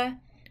oblongata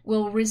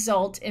will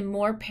result in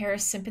more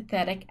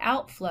parasympathetic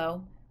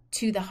outflow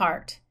to the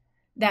heart.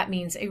 That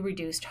means a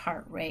reduced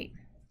heart rate.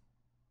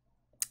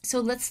 So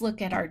let's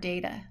look at our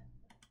data.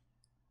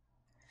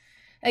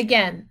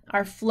 Again,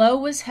 our flow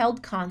was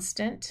held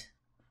constant.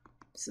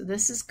 So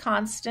this is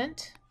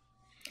constant.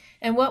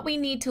 And what we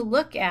need to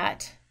look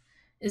at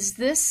is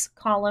this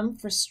column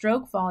for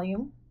stroke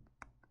volume.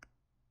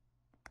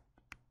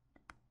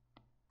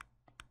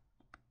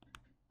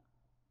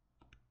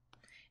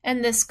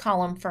 And this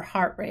column for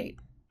heart rate.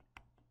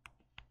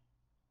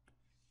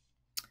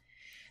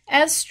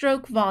 As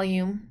stroke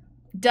volume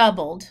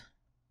doubled,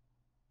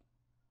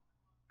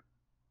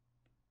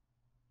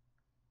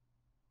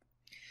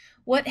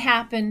 what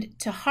happened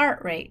to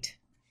heart rate?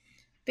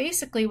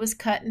 Basically was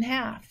cut in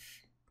half.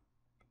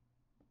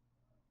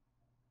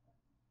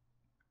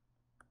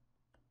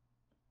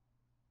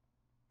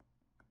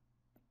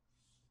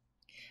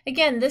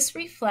 Again, this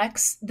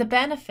reflects the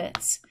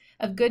benefits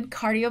of good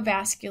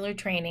cardiovascular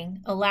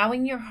training,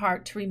 allowing your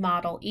heart to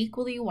remodel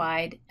equally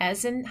wide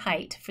as in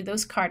height for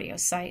those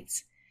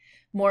cardiocytes,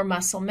 more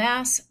muscle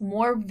mass,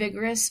 more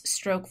vigorous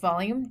stroke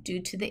volume due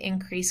to the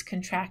increased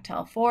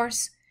contractile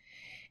force,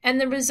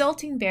 and the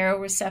resulting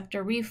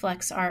baroreceptor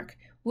reflex arc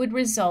would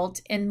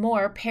result in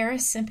more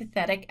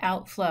parasympathetic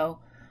outflow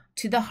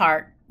to the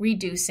heart,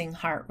 reducing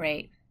heart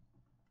rate.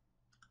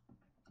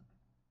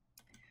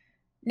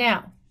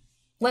 Now,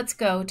 let's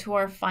go to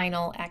our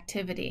final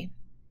activity.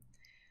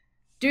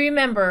 Do you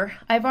remember,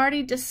 I've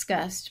already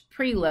discussed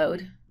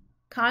preload,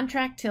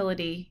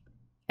 contractility,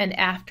 and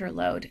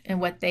afterload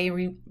and what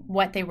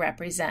they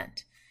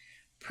represent.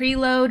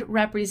 Preload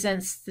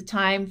represents the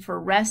time for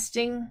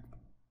resting,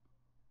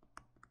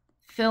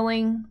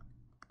 filling,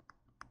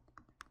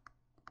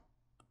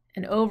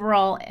 and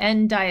overall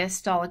end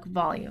diastolic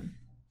volume.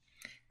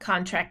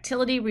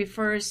 Contractility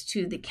refers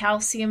to the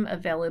calcium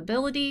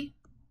availability,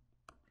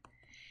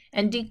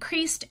 and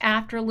decreased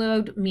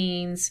afterload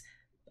means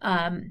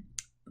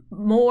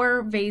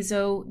more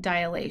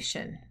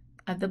vasodilation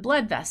of the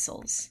blood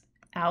vessels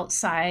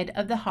outside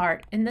of the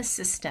heart in the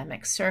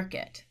systemic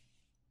circuit.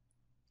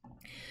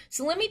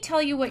 So let me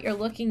tell you what you're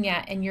looking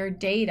at in your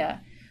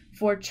data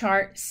for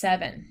chart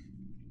 7.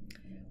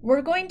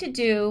 We're going to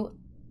do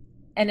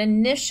an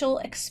initial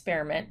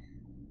experiment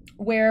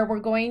where we're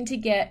going to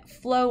get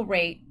flow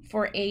rate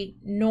for a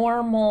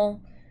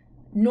normal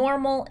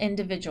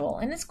individual,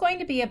 and it's going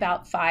to be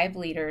about 5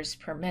 liters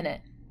per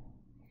minute.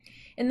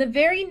 In the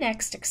very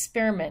next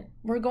experiment,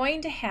 we're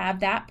going to have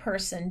that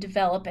person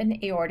develop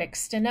an aortic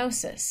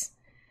stenosis.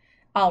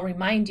 I'll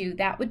remind you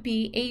that would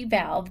be a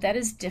valve that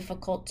is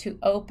difficult to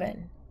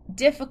open,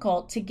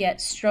 difficult to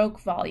get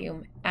stroke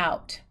volume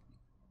out.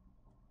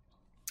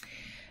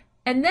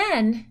 And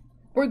then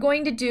we're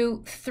going to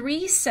do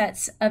 3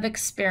 sets of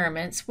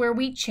experiments where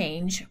we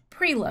change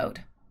preload.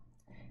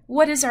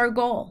 What is our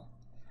goal?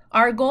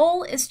 Our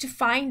goal is to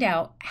find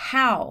out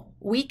how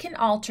we can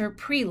alter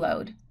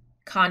preload,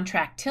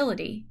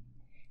 contractility,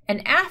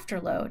 and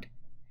afterload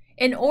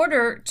in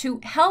order to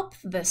help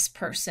this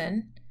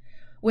person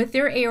with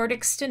their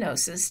aortic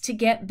stenosis to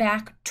get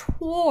back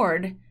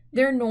toward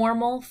their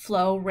normal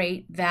flow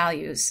rate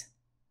values.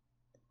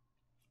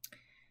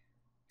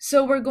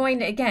 So we're going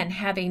to, again,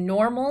 have a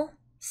normal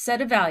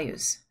set of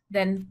values.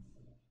 Then,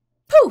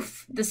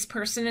 poof, this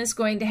person is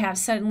going to have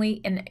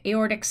suddenly an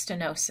aortic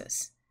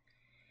stenosis.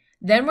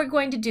 Then we're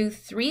going to do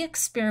 3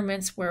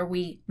 experiments where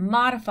we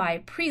modify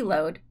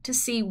preload to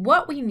see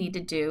what we need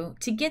to do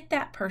to get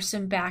that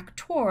person back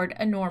toward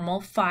a normal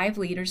 5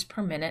 liters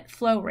per minute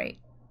flow rate.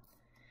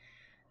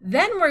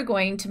 Then we're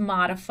going to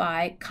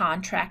modify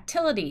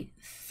contractility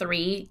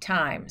 3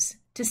 times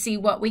to see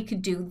what we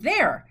could do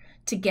there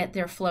to get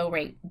their flow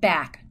rate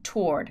back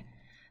toward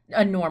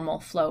a normal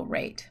flow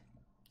rate.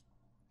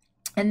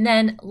 And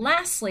then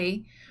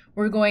lastly,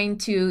 we're going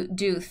to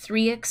do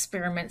 3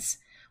 experiments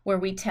where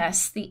we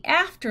test the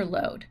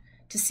afterload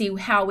to see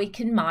how we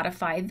can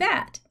modify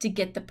that to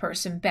get the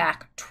person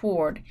back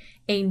toward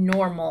a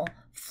normal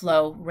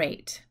flow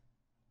rate.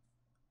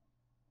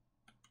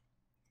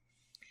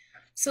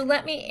 So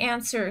let me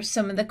answer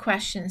some of the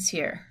questions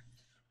here.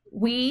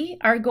 We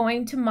are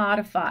going to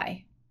modify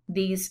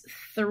these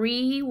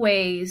 3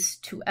 ways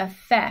to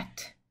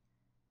affect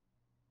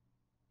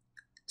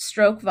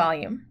stroke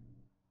volume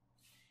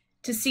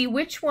to see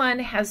which one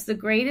has the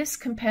greatest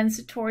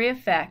compensatory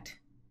effect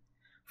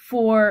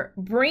for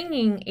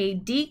bringing a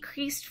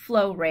decreased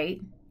flow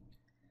rate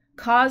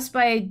caused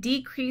by a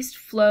decreased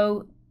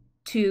flow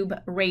tube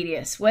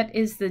radius. What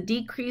is the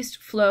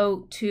decreased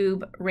flow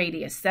tube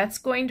radius? That's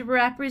going to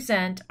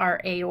represent our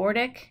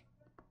aortic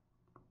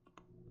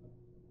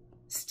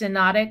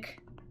stenotic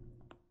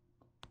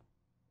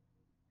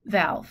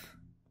valve.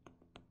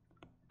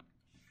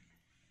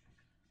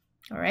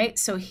 All right,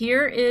 so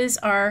here is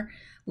our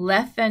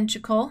left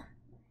ventricle.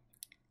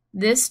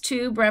 This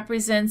tube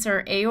represents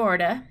our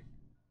aorta.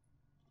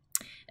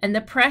 And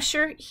the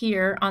pressure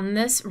here on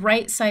this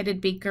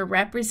right-sided beaker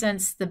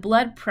represents the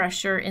blood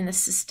pressure in the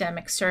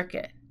systemic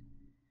circuit.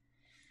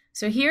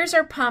 So here's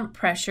our pump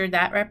pressure.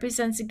 That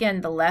represents,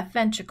 again, the left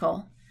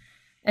ventricle.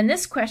 And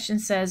this question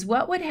says,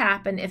 what would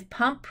happen if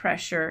pump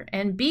pressure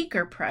and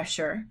beaker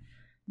pressure,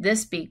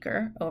 this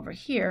beaker over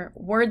here,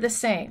 were the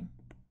same?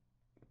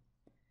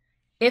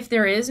 If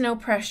there is no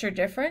pressure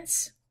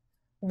difference,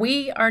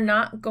 we are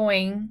not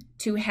going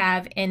to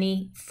have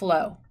any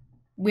flow.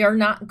 We are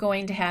not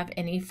going to have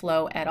any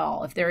flow at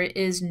all if there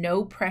is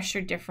no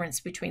pressure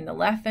difference between the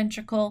left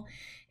ventricle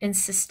and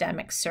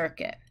systemic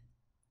circuit.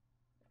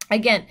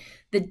 Again,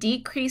 the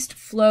decreased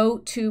flow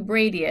tube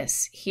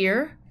radius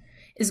here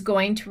is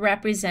going to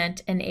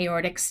represent an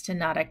aortic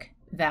stenotic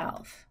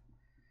valve.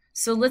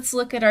 So let's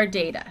look at our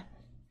data.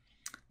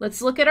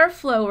 Let's look at our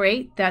flow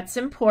rate. That's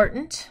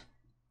important.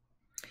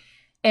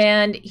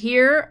 And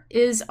here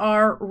is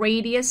our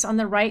radius on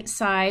the right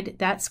side.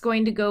 That's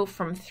going to go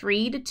from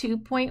 3 to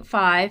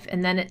 2.5,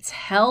 and then it's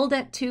held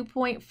at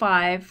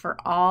 2.5 for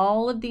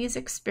all of these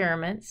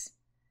experiments.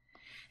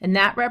 and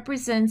that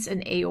represents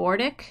an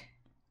aortic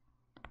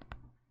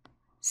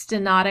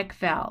stenotic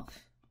valve.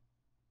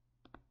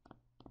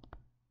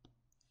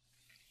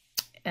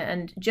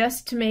 And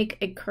just to make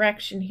a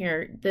correction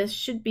here, this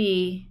should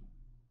be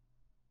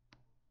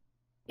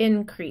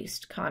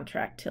increased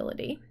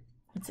contractility.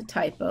 It's a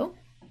typo.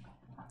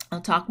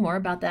 I'll talk more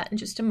about that in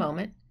just a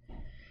moment.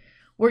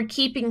 We're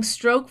keeping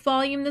stroke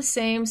volume the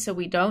same, so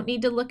we don't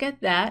need to look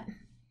at that.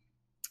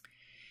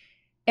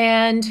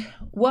 And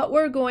what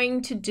we're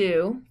going to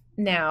do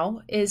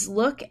now is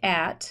look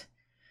at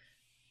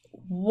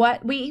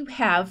what we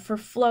have for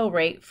flow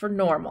rate for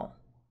normal.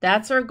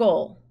 That's our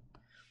goal.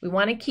 We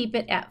want to keep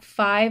it at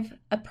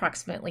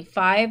approximately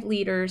 5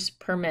 liters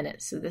per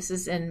minute. So this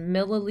is in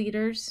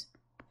milliliters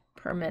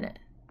per minute.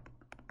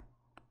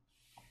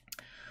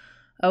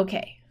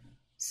 Okay,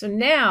 so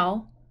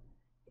now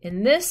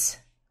in this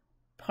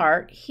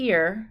part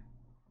here,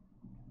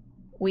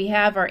 we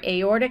have our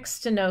aortic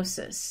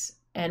stenosis,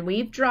 and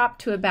we've dropped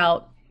to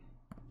about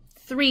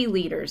 3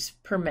 liters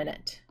per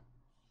minute.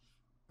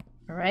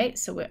 All right,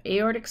 so with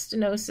aortic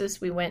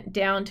stenosis, we went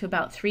down to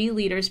about 3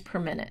 liters per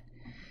minute.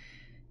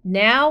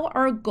 Now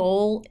our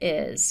goal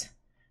is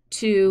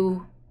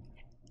to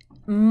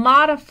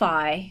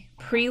modify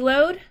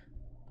preload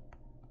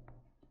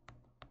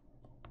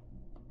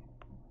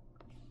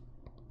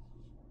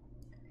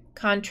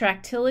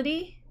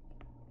contractility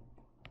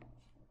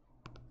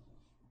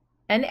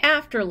and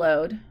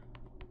afterload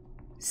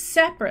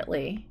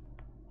separately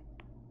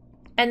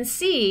and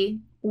see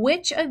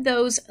which of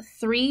those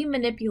 3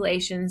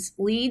 manipulations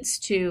leads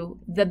to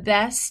the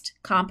best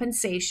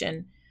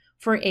compensation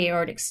for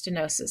aortic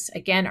stenosis.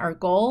 Again, our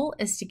goal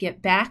is to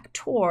get back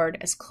toward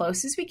as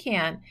close as we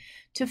can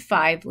to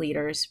 5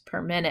 liters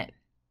per minute.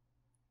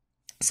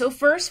 So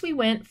first we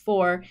went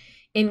for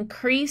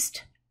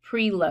increased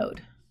preload.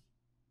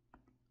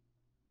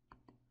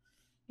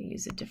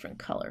 Use a different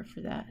color for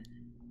that.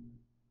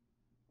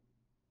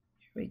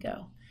 Here we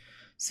go.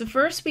 So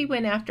first we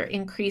went after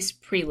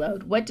increased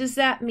preload. What does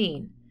that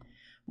mean?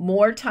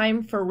 More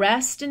time for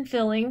rest and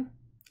filling,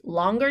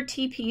 longer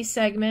TP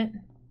segment,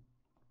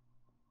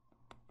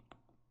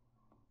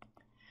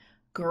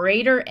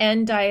 greater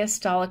end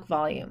diastolic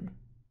volume.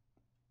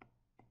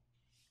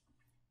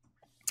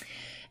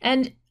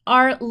 And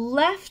our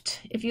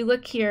left, if you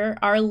look here,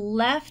 our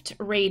left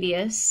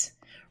radius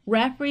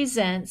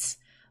represents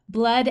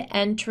blood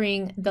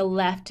entering the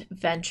left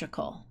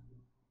ventricle.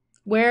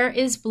 Where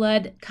is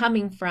blood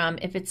coming from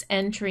if it's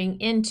entering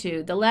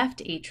into the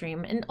left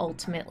atrium and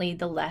ultimately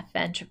the left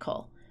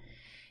ventricle?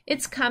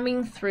 It's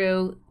coming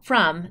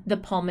from the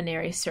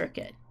pulmonary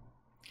circuit.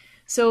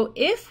 So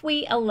if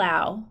we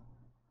allow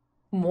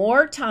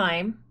more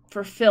time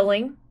for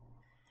filling,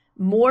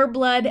 more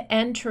blood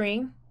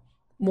entering,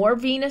 more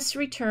venous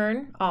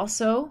return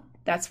also,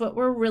 that's what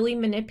we're really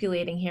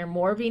manipulating here,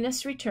 more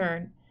venous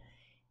return.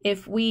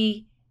 If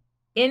we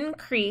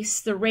increase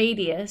the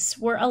radius,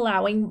 we're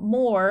allowing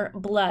more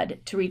blood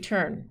to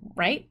return,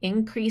 right?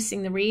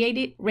 Increasing the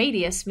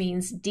radius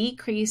means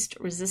decreased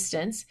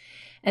resistance,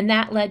 and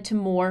that led to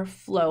more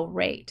flow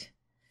rate.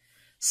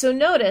 So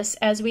notice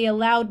as we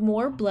allowed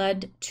more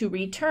blood to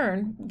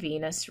return,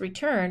 venous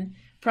return,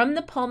 from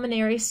the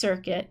pulmonary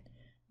circuit,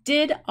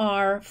 did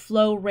our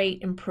flow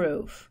rate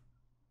improve?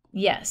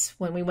 Yes,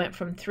 when we went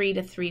from 3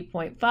 to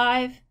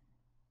 3.5,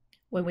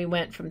 when we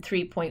went from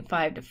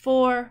 3.5 to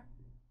 4,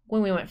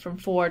 when we went from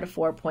 4 to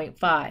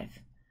 4.5.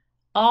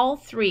 All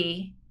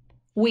 3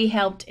 we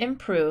helped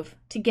improve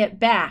to get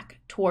back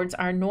towards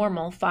our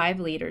normal 5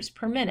 liters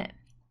per minute.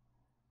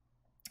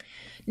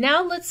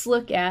 Now let's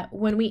look at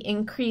when we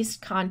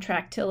increased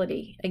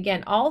contractility.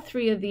 Again, all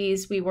 3 of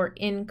these we were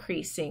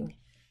increasing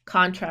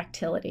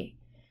contractility.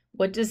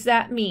 What does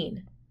that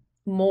mean?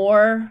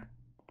 More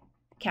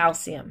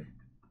calcium.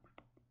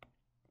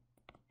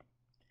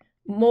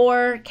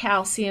 More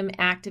calcium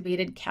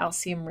activated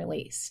calcium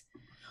release.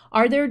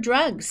 Are there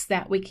drugs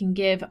that we can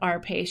give our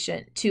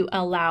patient to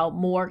allow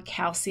more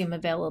calcium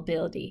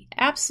availability?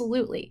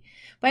 Absolutely.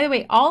 By the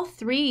way, all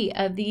 3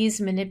 of these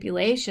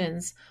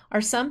manipulations are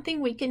something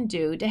we can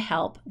do to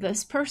help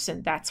this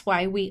person. That's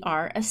why we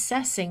are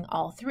assessing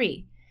all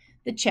 3.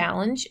 The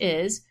challenge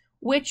is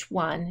which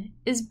one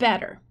is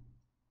better.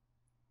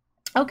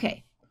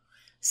 Okay,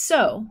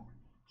 so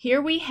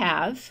here we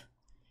have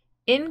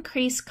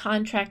increased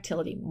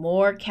contractility,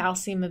 more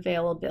calcium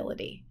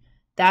availability.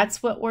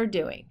 That's what we're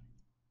doing.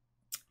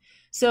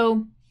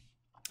 So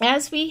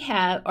as we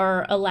have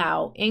or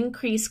allow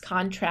increased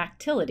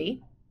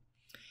contractility,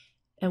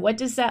 and what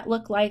does that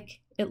look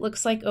like? It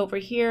looks like over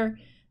here,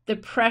 the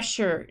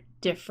pressure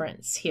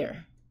difference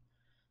here.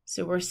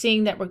 So we're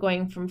seeing that we're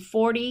going from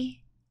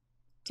 40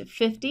 to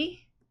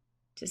 50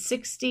 to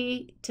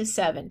 60 to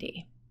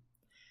 70.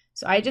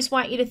 So I just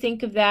want you to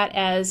think of that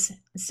as,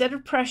 instead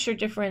of pressure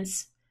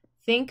difference,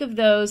 think of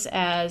those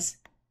as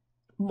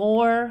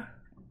more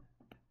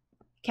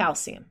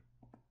calcium.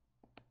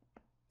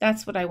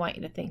 That's what I want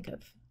you to think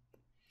of.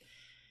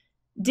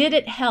 Did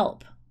it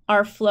help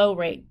our flow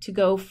rate to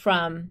go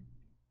from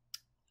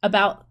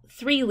about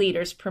 3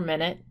 liters per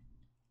minute,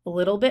 a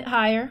little bit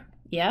higher?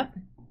 Yep,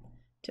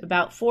 to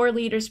about 4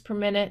 liters per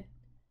minute,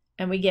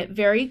 and we get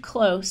very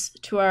close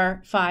to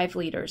our 5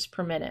 liters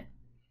per minute.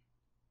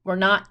 We're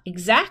not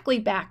exactly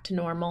back to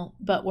normal,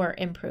 but we're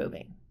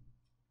improving.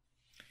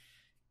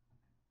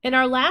 In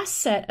our last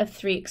set of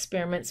 3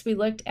 experiments, we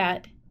looked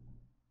at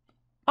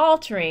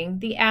altering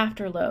the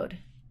afterload.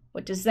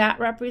 What does that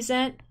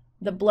represent?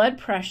 The blood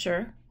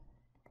pressure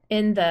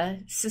in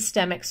the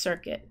systemic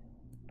circuit.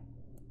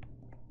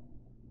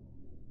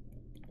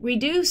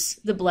 Reduce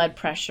the blood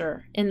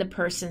pressure in the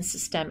person's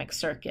systemic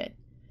circuit.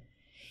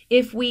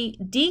 If we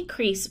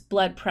decrease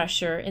blood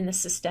pressure in the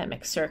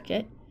systemic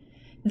circuit,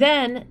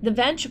 then the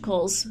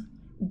ventricles,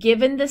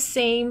 given the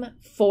same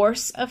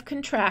force of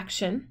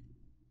contraction,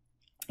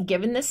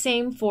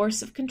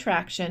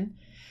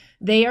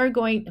 they are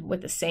going,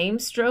 with the same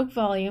stroke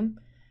volume,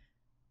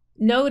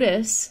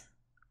 notice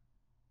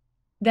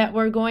that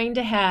we're going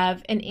to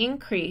have an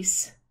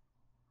increase.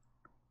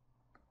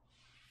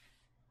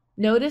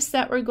 Notice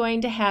that we're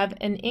going to have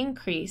an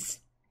increase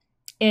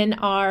in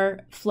our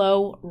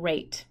flow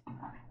rate.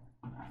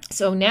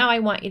 So now I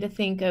want you to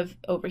think of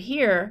over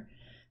here,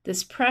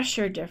 this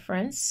pressure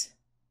difference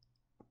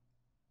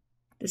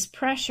as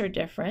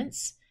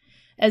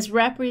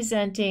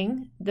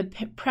representing the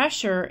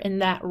pressure in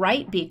that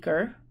right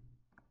beaker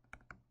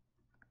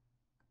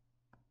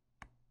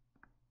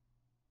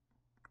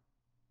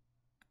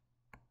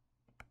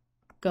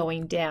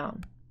going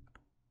down.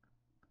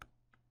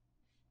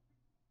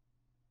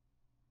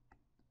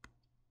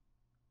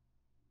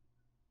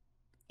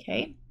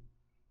 Okay.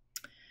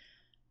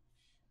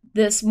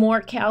 This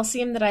more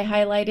calcium that I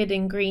highlighted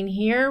in green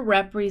here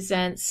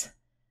represents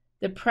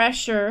the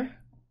pressure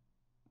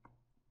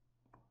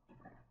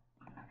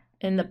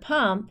in the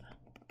pump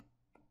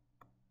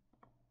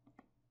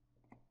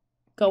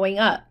going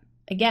up.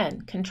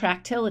 Again,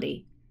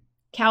 contractility,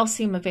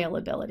 calcium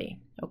availability.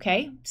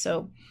 Okay,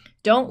 so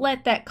don't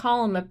let that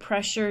column of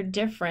pressure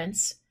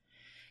difference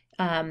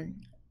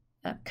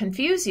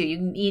confuse you.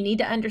 You need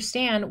to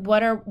understand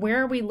where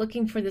are we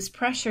looking for this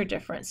pressure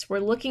difference. We're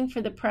looking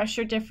for the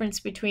pressure difference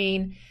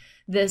between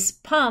this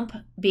pump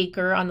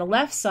beaker on the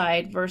left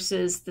side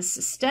versus the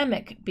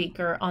systemic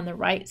beaker on the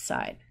right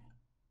side.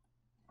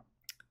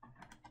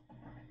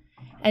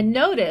 And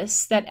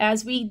notice that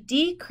as we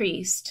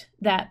decreased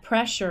that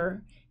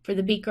pressure for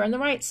the beaker on the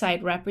right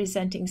side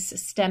representing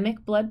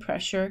systemic blood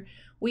pressure,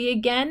 we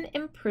again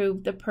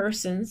improved the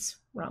person's,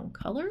 wrong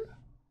color,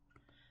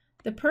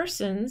 the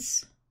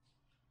person's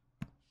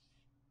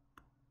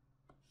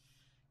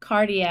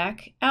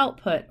cardiac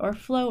output or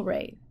flow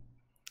rate.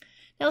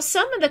 Now,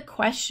 some of the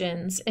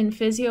questions in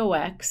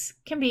PhysioEx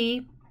can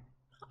be,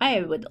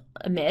 I would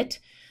admit,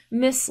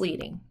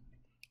 misleading.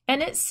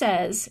 And it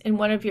says in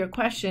one of your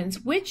questions,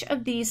 which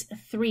of these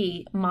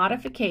 3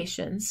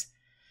 modifications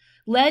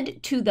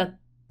led to the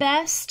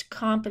best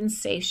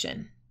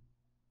compensation?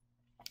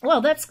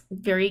 Well, that's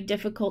very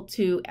difficult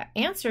to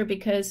answer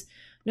because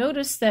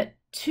notice that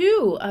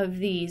 2 of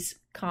these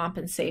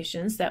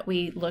compensations that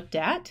we looked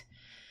at,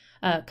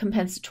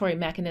 compensatory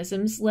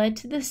mechanisms, led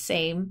to the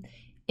same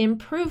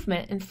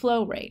improvement in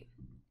flow rate.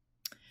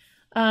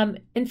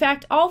 In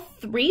fact, all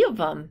 3 of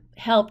them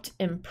helped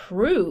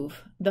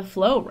improve the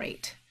flow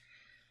rate.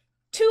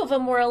 2 of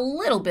them were a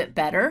little bit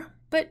better,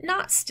 but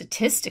not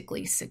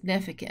statistically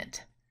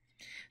significant.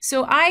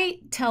 So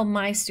I tell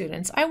my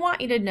students, I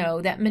want you to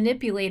know that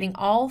manipulating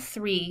all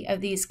 3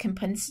 of these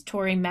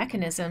compensatory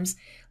mechanisms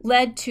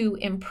led to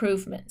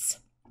improvements.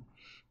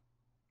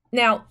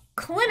 Now,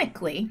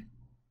 clinically,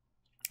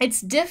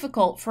 it's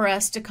difficult for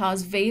us to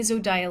cause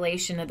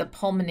vasodilation of the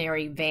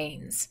pulmonary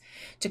veins,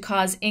 to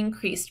cause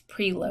increased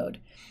preload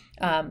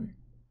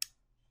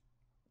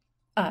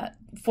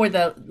for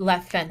the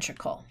left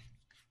ventricle.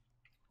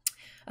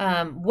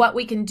 What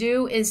we can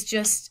do is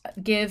just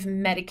give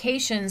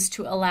medications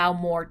to allow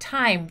more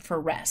time for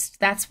rest.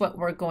 That's what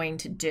we're going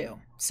to do.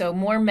 So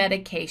more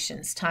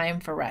medications, time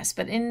for rest.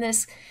 But in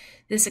this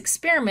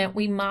experiment,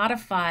 we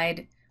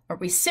modified, or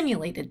we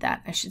simulated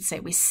that, I should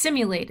say. We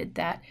simulated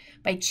that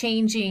by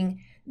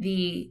changing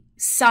the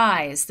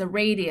size, the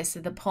radius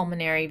of the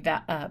pulmonary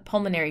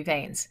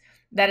veins.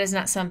 That is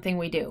not something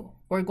we do.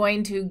 We're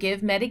going to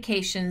give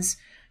medications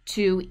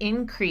to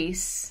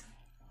increase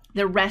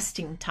the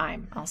resting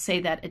time. I'll say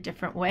that a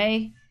different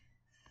way.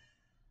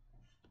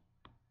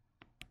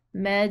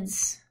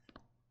 Meds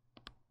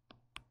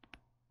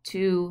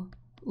to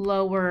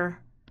lower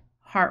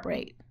heart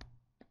rate,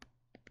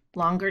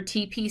 longer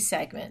TP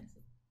segment,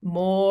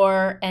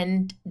 more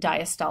end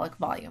diastolic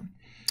volume.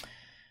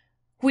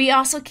 We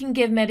also can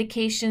give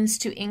medications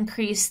to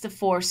increase the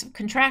force of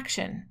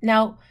contraction.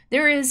 Now,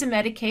 there is a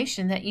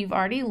medication that you've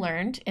already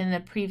learned in the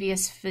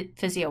previous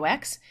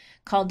PhysioEx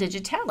called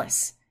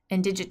digitalis.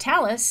 And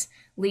digitalis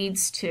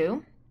leads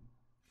to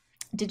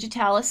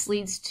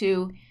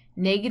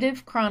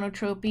negative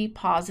chronotropy,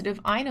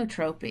 positive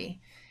inotropy.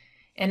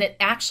 And it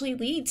actually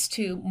leads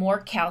to more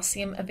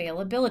calcium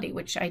availability,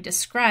 which I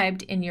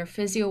described in your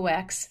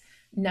PhysioEx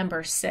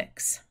number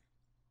 6.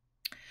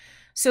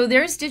 So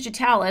there's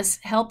digitalis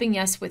helping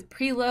us with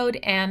preload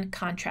and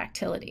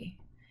contractility.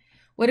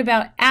 What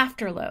about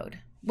afterload?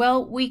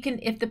 Well,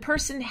 if the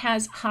person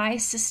has high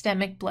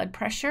systemic blood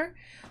pressure,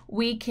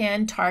 we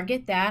can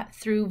target that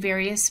through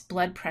various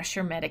blood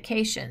pressure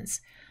medications.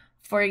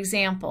 For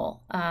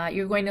example,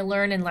 you're going to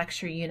learn in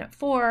lecture unit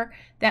 4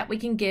 that we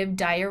can give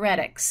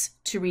diuretics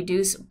to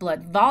reduce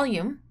blood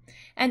volume,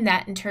 and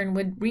that in turn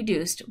would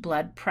reduce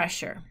blood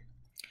pressure.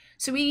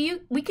 So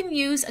we can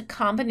use a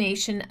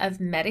combination of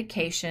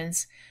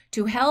medications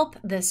to help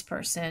this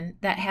person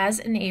that has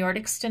an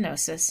aortic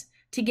stenosis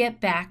to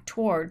get back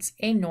towards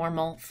a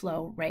normal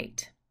flow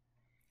rate.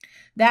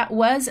 That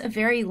was a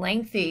very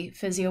lengthy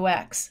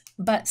PhysioEx,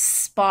 but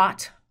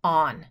spot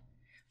on.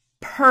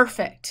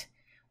 Perfect.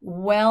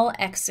 Well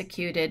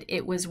executed.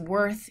 It was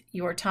worth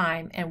your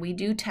time, and we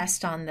do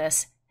test on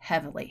this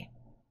heavily.